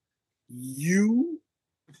eyes. "You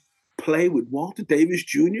play with Walter Davis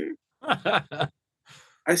Jr.?"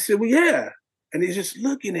 I said, "Well, yeah." And he's just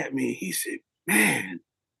looking at me. He said, "Man,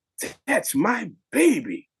 that's my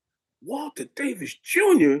baby, Walter Davis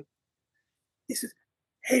Jr." He says,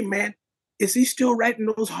 "Hey, man, is he still writing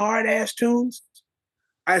those hard-ass tunes?"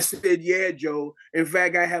 I said, "Yeah, Joe. In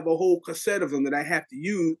fact, I have a whole cassette of them that I have to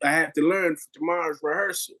use. I have to learn for tomorrow's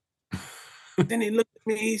rehearsal." Then he looked at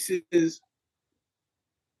me. He says,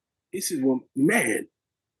 "Well, man,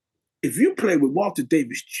 if you play with Walter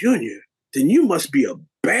Davis Jr., then you must be a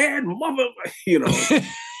bad mother,"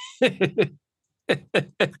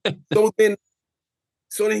 So then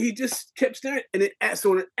he just kept staring. And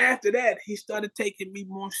so after that, he started taking me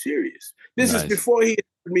more serious. This is before he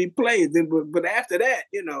heard me play. But after that,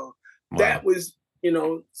 that was,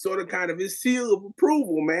 sort of kind of his seal of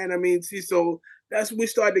approval, man. I mean, so that's when we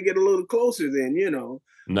started to get a little closer then,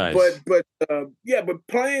 Nice. But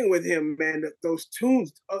playing with him, man, those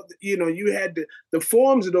tunes, you had the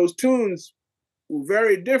forms of those tunes were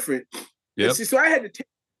very different. Yep. So I had to take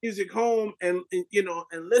music home and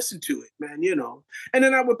listen to it, man, And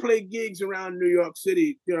then I would play gigs around New York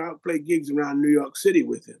City. I would play gigs around New York City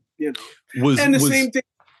with him, same thing.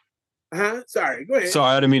 Sorry, go ahead.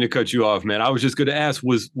 Sorry, I didn't mean to cut you off, man. I was just going to ask,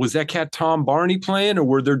 was that cat Tom Barney playing, or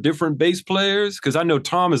were there different bass players? Because I know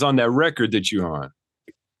Tom is on that record that you're on.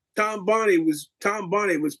 Tom Barney was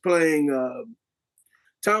playing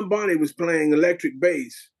electric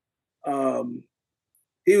bass.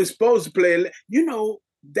 He was supposed to play,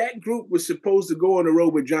 that group was supposed to go on the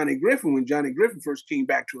road with Johnny Griffin when Johnny Griffin first came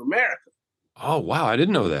back to America. Oh, wow. I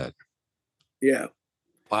didn't know that. Yeah.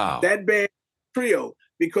 Wow. That band trio,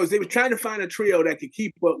 because they were trying to find a trio that could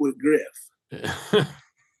keep up with Griff.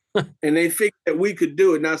 And they figured that we could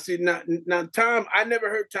do it. Now, see, now Tom, I never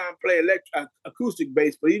heard Tom play acoustic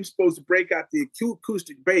bass, but he was supposed to break out the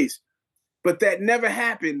acoustic bass. But that never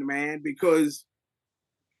happened, man, because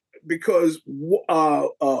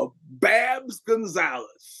Babs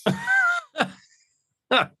Gonzalez.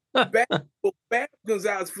 Babs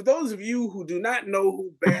Gonzalez, for those of you who do not know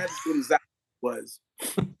who Babs Gonzalez was,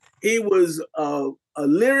 he was a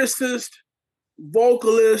lyricist,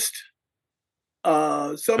 vocalist,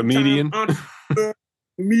 comedian.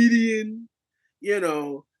 Comedian,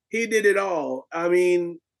 he did it all. I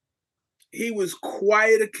mean, he was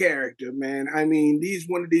quite a character, man. I mean, he's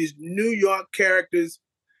one of these New York characters.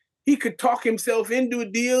 He could talk himself into a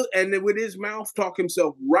deal and then with his mouth talk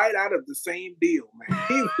himself right out of the same deal, man.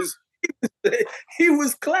 He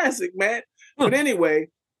was classic, man. But anyway,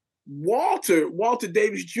 Walter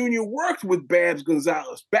Davis Jr. worked with Babs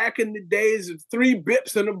Gonzalez back in the days of 3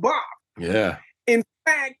 bips and a bop. Yeah. In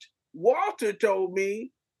fact, Walter told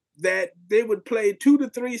me that they would play 2 to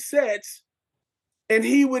 3 sets and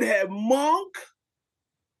he would have Monk,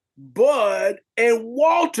 Bud, and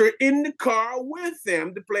Walter in the car with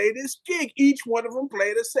them to play this gig. Each one of them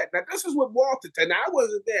played a set. Now, this is what Walter said. Now, I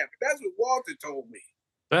wasn't there, but that's what Walter told me.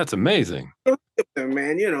 That's amazing.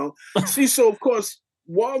 Man, See, so, of course,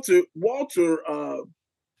 Walter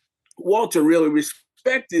really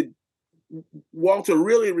respected Walter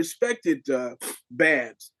really respected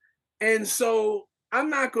Babs. And so I'm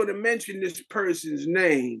not going to mention this person's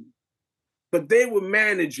name, but they were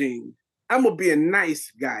managing. I'm going to be a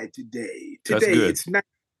nice guy today. Today, it's not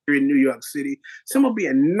here in New York City. So I'm going to be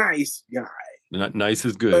a nice guy. Not nice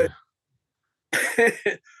is good.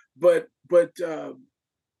 But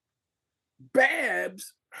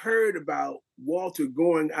Babs heard about Walter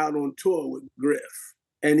going out on tour with Griff.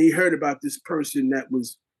 And he heard about this person that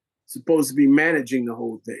was supposed to be managing the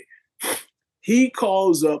whole thing. He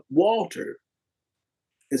calls up Walter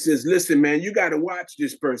and says, listen, man, you got to watch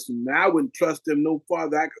this person. I wouldn't trust them no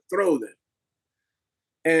farther I could throw them.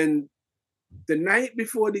 And the night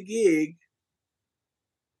before the gig,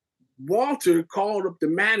 Walter called up the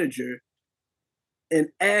manager and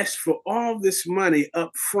asked for all this money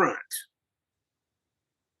up front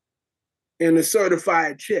in a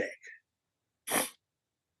certified check.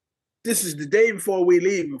 This is the day before we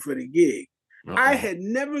leaving for the gig. Uh-oh. I had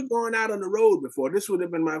never gone out on the road before. This would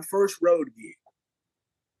have been my first road gig.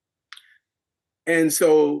 And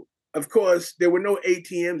so, of course, there were no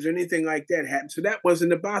ATMs or anything like that happening. So that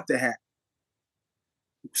wasn't about to happen.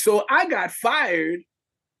 So I got fired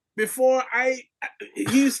before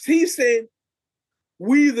he said,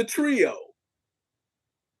 we the trio.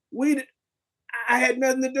 I had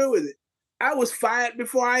nothing to do with it. I was fired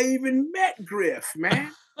before I even met Griff,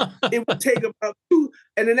 man. It would take about 2,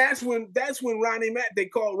 and then that's when they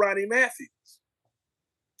called Ronnie Matthews.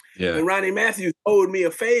 Yeah. And Ronnie Matthews owed me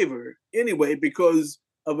a favor anyway because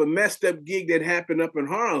of a messed up gig that happened up in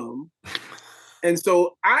Harlem. And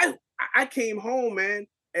so I came home, man,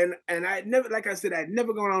 and I'd never, like I said, I'd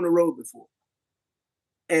never gone on the road before.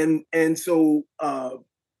 And so I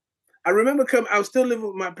remember I was still living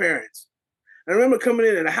with my parents. I remember coming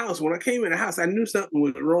in the house. When I came in the house, I knew something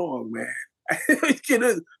was wrong, man.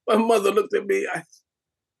 My mother looked at me.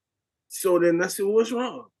 So then I said, well, what's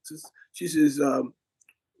wrong? She says,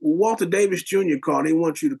 Walter Davis Jr. called. He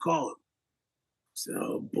wants you to call him. I said,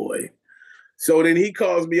 oh, boy. So then he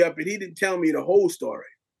calls me up, and he didn't tell me the whole story.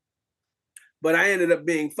 But I ended up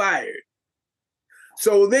being fired.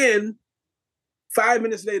 So then 5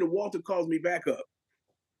 minutes later, Walter calls me back up.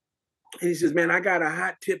 And he says, man, I got a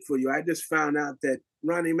hot tip for you. I just found out that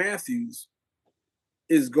Ronnie Matthews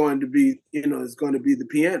is going to be the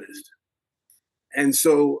pianist. And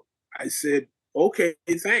so I said, okay,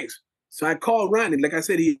 thanks. So I called Ronnie. Like I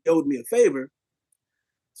said, he owed me a favor.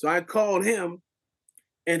 So I called him,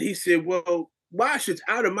 and he said, well, Wash, it's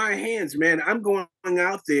out of my hands, man. I'm going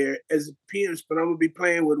out there as a pianist, but I'm going to be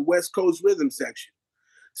playing with West Coast Rhythm Section.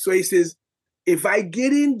 So he says, if I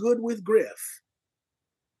get in good with Griff,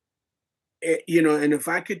 and if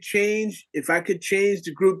I could change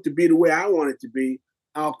the group to be the way I want it to be,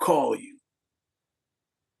 I'll call you.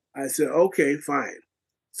 I said, okay, fine.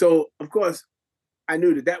 So of course, I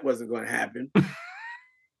knew that wasn't going to happen.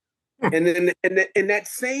 And then in that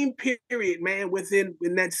same period, man, within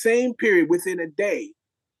a day,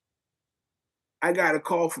 I got a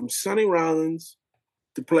call from Sonny Rollins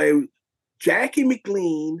to play Jackie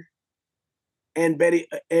McLean and Betty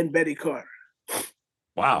Carter.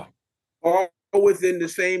 Wow. All within the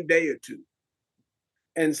same day or two.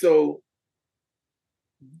 And so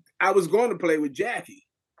I was going to play with Jackie.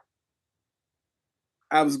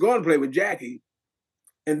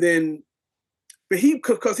 And then, but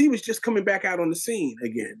because he was just coming back out on the scene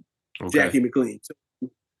again, okay. Jackie McLean. So,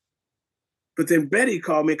 but then Betty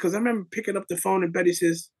called me because I remember picking up the phone and Betty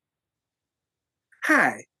says,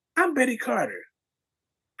 hi, I'm Betty Carter.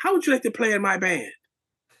 How would you like to play in my band?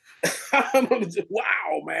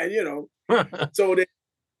 Wow, man, So then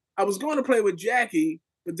I was going to play with Jackie,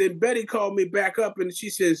 but then Betty called me back up and she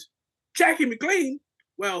says, Jackie McLean?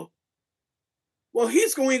 Well,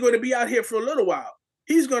 he's going to be out here for a little while.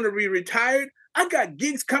 He's going to be retired. I got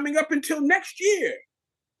gigs coming up until next year.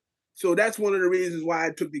 So that's one of the reasons why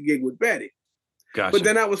I took the gig with Betty. Gotcha. But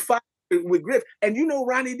then I was fired with Griff. And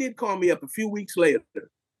Ronnie did call me up a few weeks later.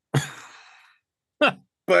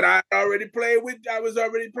 But I was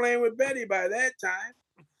already playing with Betty by that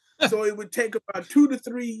time. So it would take about 2 to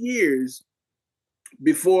 3 years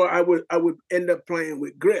before I would end up playing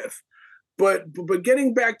with Griff. But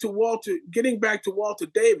getting back to Walter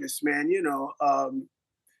Davis, man,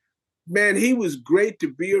 man, he was great to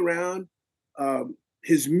be around.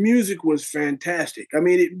 His music was fantastic. I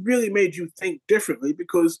mean, it really made you think differently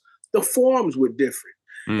because the forms were different.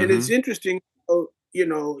 Mm-hmm. And it's interesting,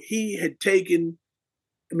 he had taken,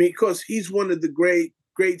 because he's one of the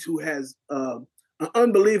greats who has an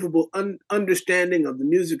unbelievable understanding of the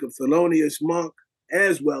music of Thelonious Monk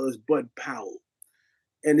as well as Bud Powell.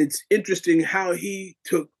 And it's interesting how he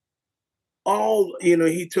took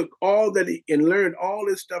he took all that and learned all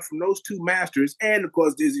this stuff from those two masters, and of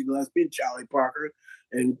course Dizzy Gillespie and Charlie Parker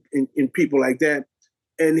and people like that.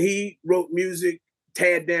 And he wrote music.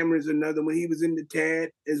 Tad Dammer is another one. He was in the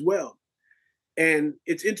Tad as well. And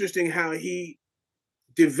it's interesting how he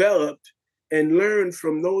developed and learned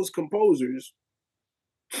from those composers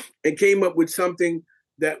and came up with something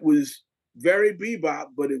that was very bebop,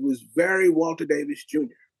 but it was very Walter Davis Jr.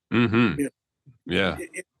 Mm-hmm. Yeah.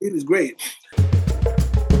 It was great.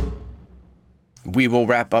 We will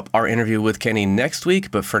wrap up our interview with Kenny next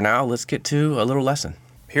week, but for now, let's get to a little lesson.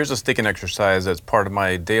 Here's a sticking exercise that's part of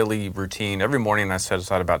my daily routine. Every morning I set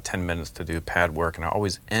aside about 10 minutes to do pad work, and I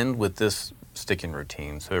always end with this sticking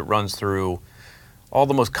routine. So it runs through all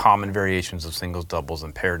the most common variations of singles, doubles,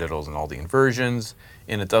 and paradiddles and all the inversions,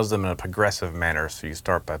 and it does them in a progressive manner. So you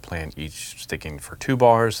start by playing each sticking for 2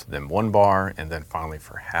 bars, then 1 bar, and then finally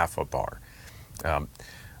for half a bar.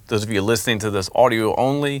 Those of you listening to this audio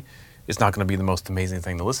only, it's not going to be the most amazing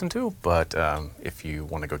thing to listen to, but if you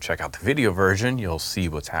want to go check out the video version, you'll see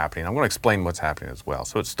what's happening. I'm going to explain what's happening as well.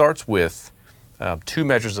 So it starts with 2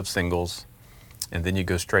 measures of singles, and then you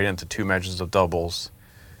go straight into 2 measures of doubles.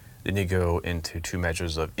 Then you go into 2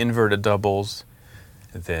 measures of inverted doubles,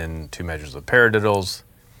 then 2 measures of paradiddles,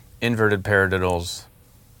 inverted paradiddles,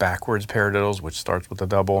 backwards paradiddles, which starts with a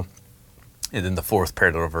double, and then the 4th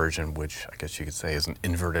paradiddle version, which I guess you could say is an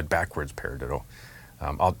inverted backwards paradiddle.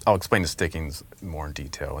 I'll explain the stickings more in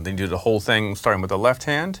detail. And then you do the whole thing starting with the left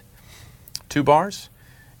hand, 2 bars,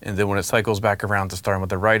 and then when it cycles back around to starting with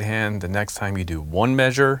the right hand, the next time you do 1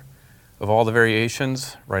 measure of all the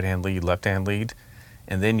variations, right hand lead, left hand lead,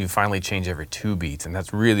 and then you finally change every 2 beats, and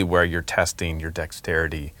that's really where you're testing your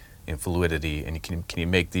dexterity and fluidity, and can you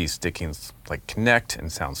make these stickings like connect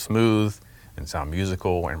and sound smooth and sound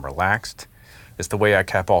musical and relaxed. It's the way I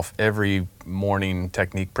cap off every morning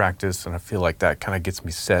technique practice, and I feel like that kind of gets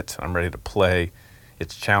me set. I'm ready to play.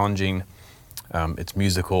 It's challenging, it's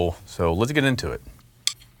musical, so let's get into it.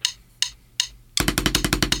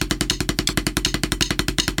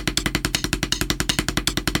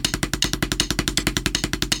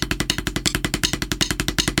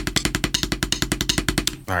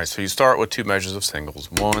 All right, so you start with 2 measures of singles.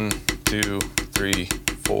 1, 2, 3,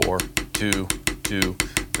 4, 2, 2,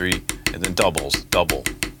 3, and then doubles. Double,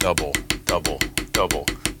 double, double, double,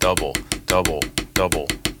 double, double, double,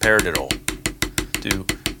 paradiddle. 2,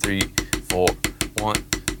 3, 4, 1,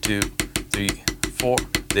 2, 3, 4.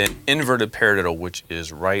 Then inverted paradiddle, which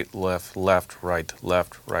is right, left, left, right,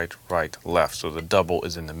 left, right, right, left. So the double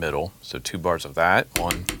is in the middle. So 2 bars of that.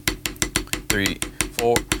 1, 3,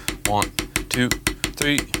 4, 1, 2,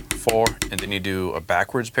 3, 4, and then you do a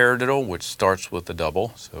backwards paradiddle, which starts with the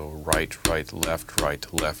double. So right, right, left,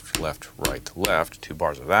 right, left, left, right, left. 2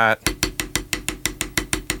 bars of that.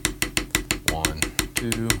 1,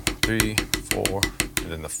 2, 3, 4,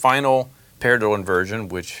 and then the final paradiddle inversion,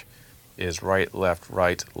 which is right, left,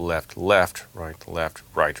 right, left, left, right, left,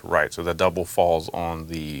 right, right. So the double falls on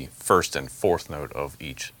the 1st and 4th note of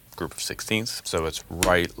each group of 16ths. So it's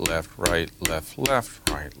right, left, right, left, left,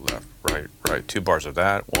 right, left, right, right. 2 bars of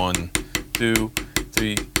that. 1, 2,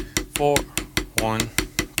 3, 4. 1,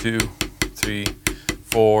 2, 3,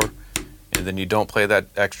 4. And then you don't play that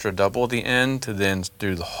extra double at the end to then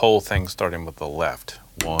do the whole thing starting with the left.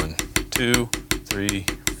 1, 2, 3,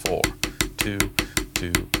 4. 2,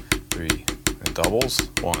 2, 3. And doubles.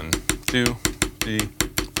 1, 2, 3,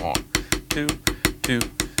 1, 2, 2,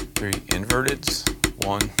 3. Inverteds.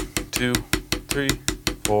 1, 2, 3,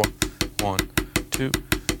 4, 1, 2,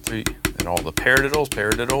 3, and all the paradiddles,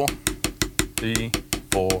 paradiddle, 3,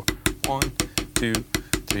 4, 1, 2,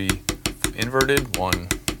 3, inverted, 1,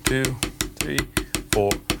 2, 3, 4,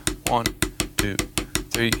 1, 2,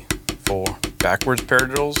 3, 4, backwards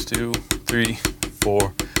paradiddles, 2, 3,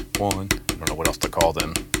 4, 1, I don't know what else to call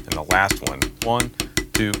them, and the last one, 1,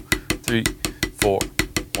 2, 3, 4,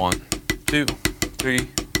 1, 2, 3,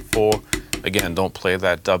 4, again, don't play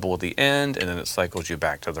that double at the end, and then it cycles you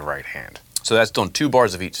back to the right hand. So that's doing 2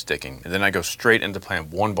 bars of each sticking. And then I go straight into playing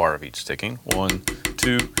 1 bar of each sticking. 1,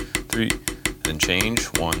 2, 3, then change.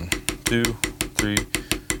 1, 2, 3,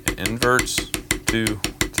 and inverts. 2,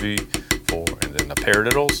 3, 4, and then the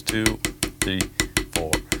paradiddles. 2, 3,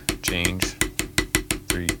 4, change.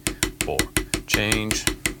 3, 4, change.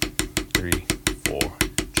 3, 4,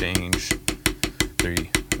 change. 3,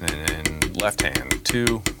 and then left hand.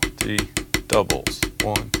 2, 3, doubles.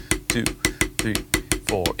 1, 2, 3,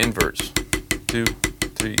 4, inverts. 2,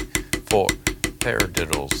 3, 4,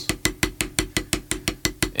 paradiddles.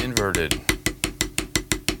 Inverted.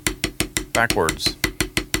 Backwards.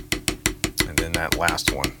 And then that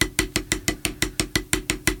last one.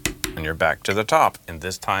 and you're back to the top. And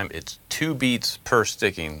this time it's 2 beats per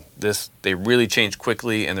sticking. They really change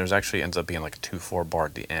quickly, and there's actually ends up being like a 2/4 bar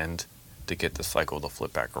at the end to get the cycle to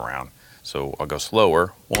flip back around. So I'll go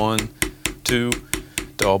slower. 1, 2,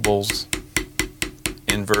 doubles,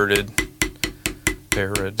 inverted,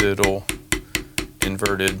 paradiddle,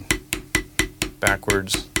 inverted,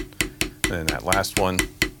 backwards, and then that last one,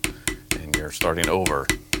 and you're starting over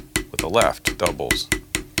with the left, doubles,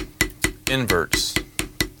 inverts,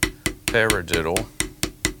 paradiddle,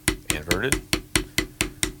 inverted,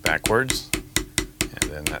 backwards,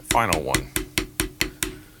 and then that final one.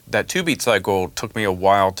 That 2-beat cycle took me a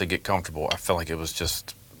while to get comfortable. I felt like it was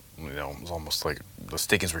just, it was almost like the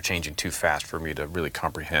stickings were changing too fast for me to really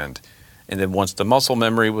comprehend. And then once the muscle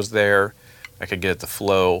memory was there, I could get it to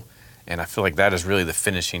flow. And I feel like that is really the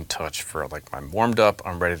finishing touch for, like, I'm warmed up,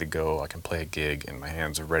 I'm ready to go, I can play a gig, and my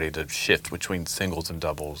hands are ready to shift between singles and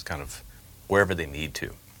doubles, kind of wherever they need to.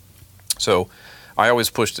 So I always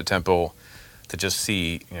push the tempo to just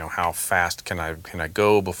see, how fast can I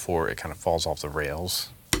go before it kind of falls off the rails.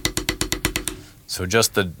 So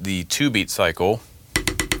just the 2-beat cycle.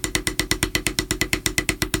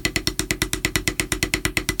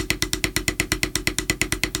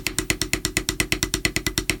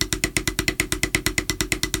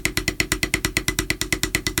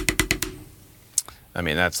 I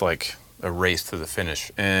mean, that's like a race to the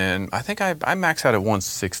finish. And I think I max out at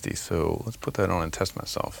 160, so let's put that on and test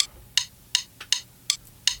myself.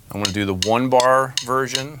 I'm gonna do the 1-bar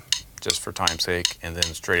version, just for time's sake, and then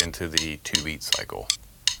straight into the 2-beat cycle.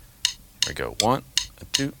 Here we go, 1,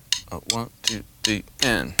 2, 1, 2, 3,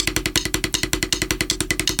 and.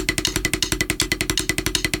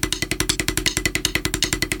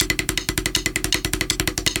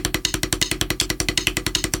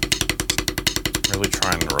 Really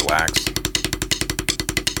trying to relax.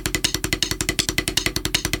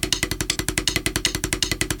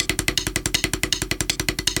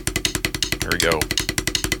 Here we go.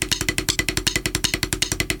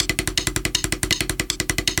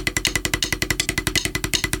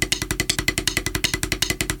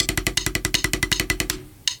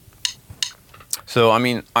 So, I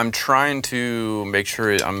mean, I'm trying to make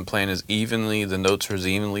sure I'm playing as evenly, the notes are as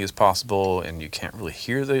evenly as possible, and you can't really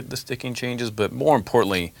hear the sticking changes, but more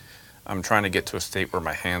importantly, I'm trying to get to a state where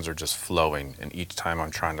my hands are just flowing, and each time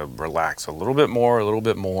I'm trying to relax a little bit more,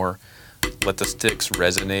 let the sticks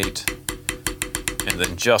resonate. And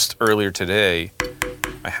then just earlier today,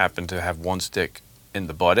 I happened to have one stick in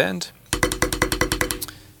the butt end,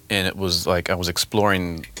 and it was like I was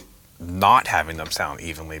exploring not having them sound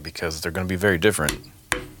evenly because they're going to be very different.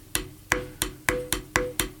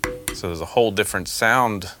 So there's a whole different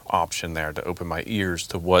sound option there to open my ears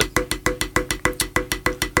to what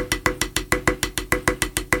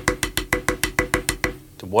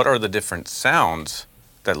are the different sounds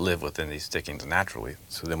that live within these stickings naturally.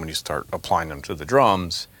 So then when you start applying them to the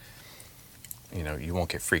drums, you won't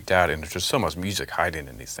get freaked out, and there's just so much music hiding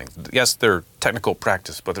in these things. Yes, they're technical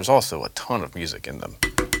practice, but there's also a ton of music in them.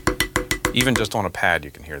 Even just on a pad,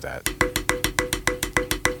 you can hear that.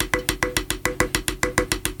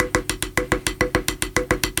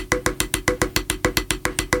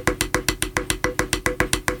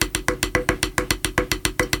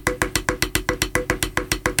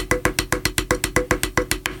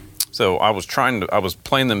 So I was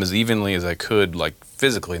playing them as evenly as I could, like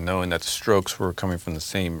physically, knowing that the strokes were coming from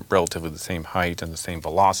relatively the same height and the same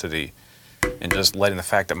velocity, and just letting the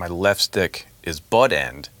fact that my left stick is butt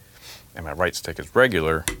end and my right stick is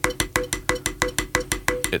regular,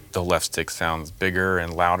 the left stick sounds bigger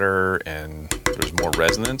and louder, and there's more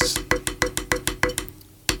resonance.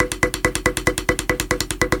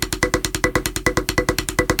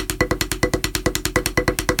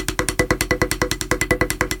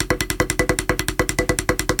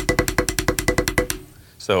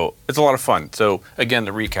 So it's a lot of fun. So again,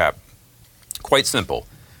 to recap, quite simple.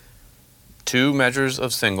 2 measures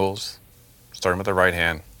of singles, starting with the right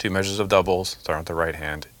hand, 2 measures of doubles, starting with the right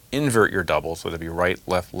hand. Invert your doubles, so it'll be right,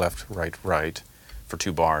 left, right for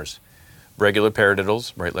 2 bars. Regular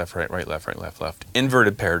paradiddles, right, left, right, left, right, left, left.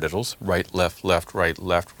 Inverted paradiddles, right, left,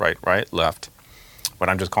 right, left. What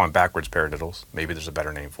I'm just calling backwards paradiddles. Maybe there's a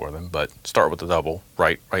better name for them, but start with the double,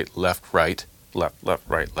 right, left, right,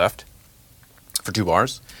 left for 2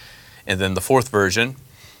 bars. And then the 4th version,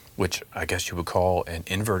 which I guess you would call an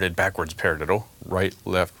inverted backwards paradiddle. Right,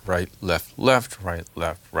 left, right,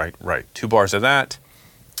 right. 2 bars of that.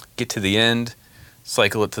 Get to the end,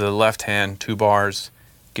 cycle it to the left hand, 2 bars.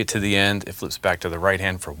 Get to the end, it flips back to the right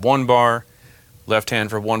hand for 1 bar, left hand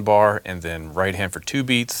for 1 bar, and then right hand for 2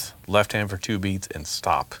 beats, left hand for 2 beats, and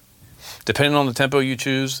stop. Depending on the tempo you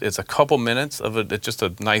choose, it's a couple minutes of it's just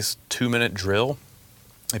a nice 2-minute drill.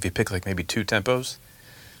 If you pick like maybe 2 tempos,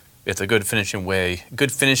 it's a good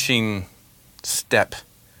finishing step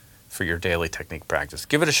for your daily technique practice.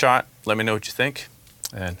 Give it a shot. Let me know what you think,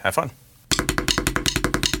 and have fun.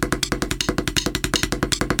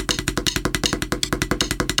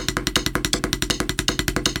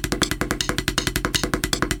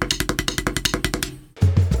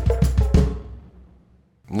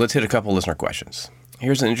 Let's hit a couple listener questions.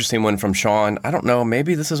 Here's an interesting one from Sean. I don't know,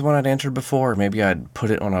 maybe this is one I'd answered before, or maybe I'd put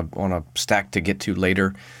it on a stack to get to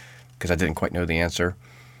later because I didn't quite know the answer.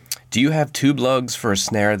 Do you have tube lugs for a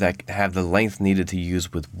snare that have the length needed to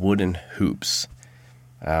use with wooden hoops?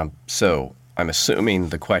 So I'm assuming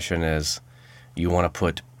the question is you want to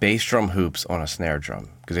put bass drum hoops on a snare drum.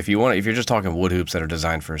 Because if you're just talking wood hoops that are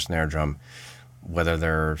designed for a snare drum, whether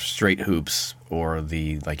they're straight hoops or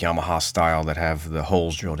the like Yamaha style that have the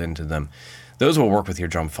holes drilled into them, those will work with your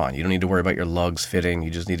drum fine. You don't need to worry about your lugs fitting. You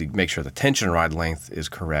just need to make sure the tension rod length is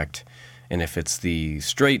correct. And if it's the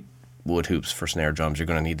straight wood hoops for snare drums, you're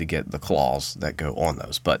going to need to get the claws that go on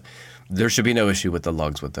those. But there should be no issue with the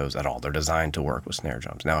lugs with those at all. They're designed to work with snare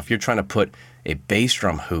drums. Now, if you're trying to put a bass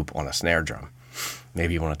drum hoop on a snare drum,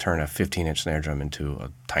 maybe you want to turn a 15-inch snare drum into a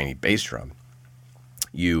tiny bass drum,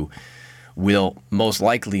 you will most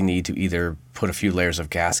likely need to either put a few layers of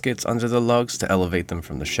gaskets under the lugs to elevate them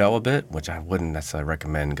from the shell a bit, which I wouldn't necessarily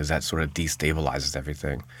recommend because that sort of destabilizes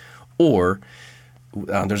everything. Or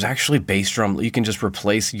there's actually bass drum. You can just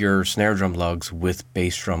replace your snare drum lugs with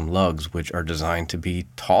bass drum lugs, which are designed to be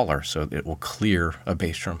taller, so it will clear a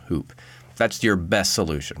bass drum hoop. That's your best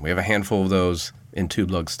solution. We have a handful of those in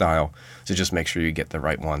tube lug style, so just make sure you get the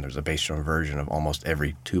right one. There's a bass drum version of almost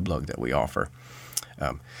every tube lug that we offer.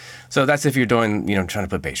 So that's if you're doing, trying to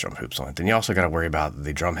put bass drum hoops on it. Then you also got to worry about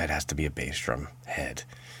the drum head has to be a bass drum head.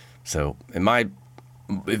 So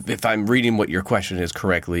if I'm reading what your question is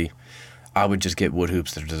correctly, I would just get wood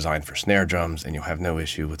hoops that are designed for snare drums, and you'll have no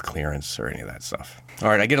issue with clearance or any of that stuff. All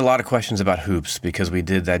right, I get a lot of questions about hoops because we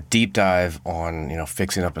did that deep dive on,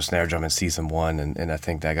 fixing up a snare drum in season 1, and I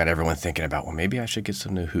think that got everyone thinking about, well, maybe I should get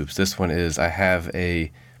some new hoops. This one is, I have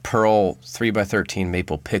a Pearl 3x13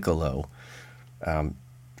 maple piccolo.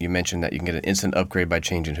 You mentioned that you can get an instant upgrade by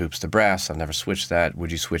changing hoops to brass. I've never switched that.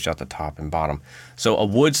 Would you switch out the top and bottom? So a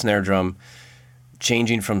wood snare drum,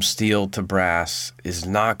 changing from steel to brass is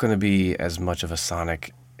not going to be as much of a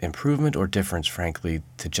sonic improvement or difference, frankly,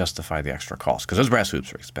 to justify the extra cost, because those brass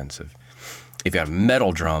hoops are expensive. If you have a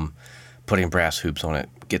metal drum, putting brass hoops on it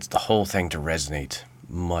gets the whole thing to resonate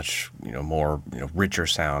much, more, richer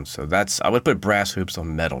sound. So I would put brass hoops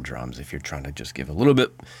on metal drums if you're trying to just give a little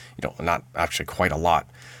bit, not actually quite a lot,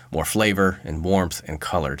 more flavor and warmth and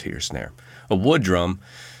color to your snare. A wood drum,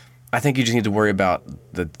 I think you just need to worry about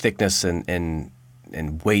the thickness and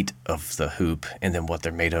weight of the hoop, and then what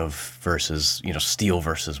they're made of versus, steel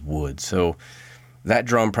versus wood. So that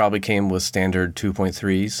drum probably came with standard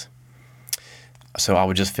 2.3s. So I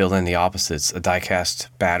would just fill in the opposites. A die-cast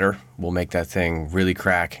batter will make that thing really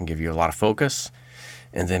crack and give you a lot of focus.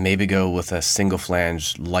 And then maybe go with a single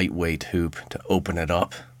flange lightweight hoop to open it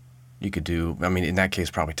up. You could do, in that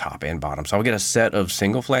case, probably top and bottom. So I would get a set of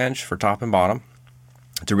single flange for top and bottom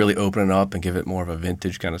to really open it up and give it more of a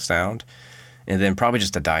vintage kind of sound. And then probably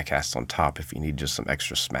just a die-cast on top if you need just some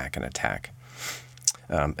extra smack and attack.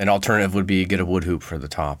 An alternative would be get a wood hoop for the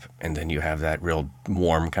top, and then you have that real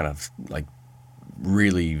warm kind of like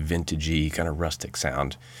really vintagey kind of rustic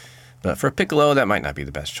sound. But for a piccolo, that might not be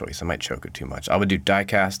the best choice. I might choke it too much. I would do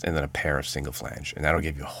die-cast and then a pair of single flange, and that'll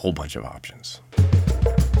give you a whole bunch of options.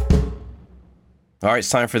 All right, it's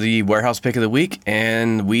time for the warehouse pick of the week,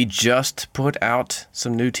 and we just put out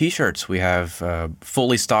some new t-shirts. We have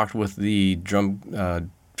fully stocked with the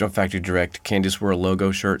Drum Factory Direct Candy Swirl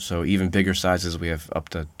logo shirt, so even bigger sizes. We have up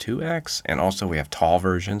to 2X, and also we have tall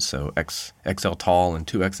versions, so XL tall and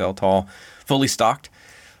 2XL tall, fully stocked.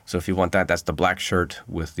 So if you want that, that's the black shirt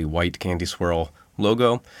with the white Candy Swirl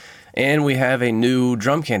logo. And we have a new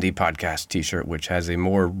Drum Candy podcast t-shirt, which has a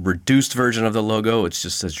more reduced version of the logo. It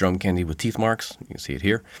just says Drum Candy with teeth marks. You can see it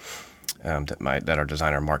here. That our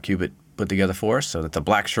designer, Mark Cubitt, put together for us. So that's a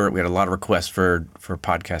black shirt. We had a lot of requests for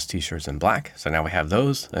podcast t-shirts in black. So now we have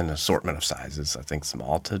those in an assortment of sizes, I think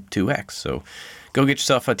small to 2X. So go get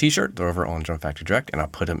yourself a t-shirt. They're over on Drum Factory Direct, and I'll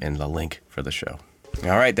put them in the link for the show.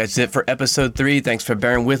 All right, that's it for episode 3. Thanks for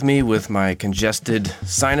bearing with me with my congested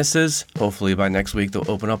sinuses. Hopefully by next week they'll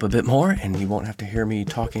open up a bit more and you won't have to hear me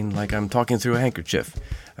talking like I'm talking through a handkerchief.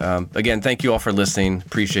 Again, thank you all for listening.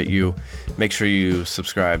 Appreciate you. Make sure you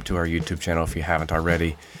subscribe to our YouTube channel if you haven't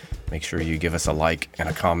already. Make sure you give us a like and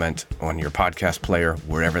a comment on your podcast player,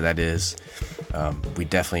 wherever that is. We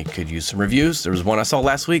definitely could use some reviews. There was one I saw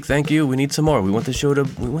last week. Thank you. We need some more. We want the show to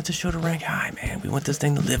rank high, man. We want this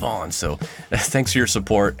thing to live on. So thanks for your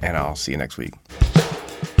support, and I'll see you next week.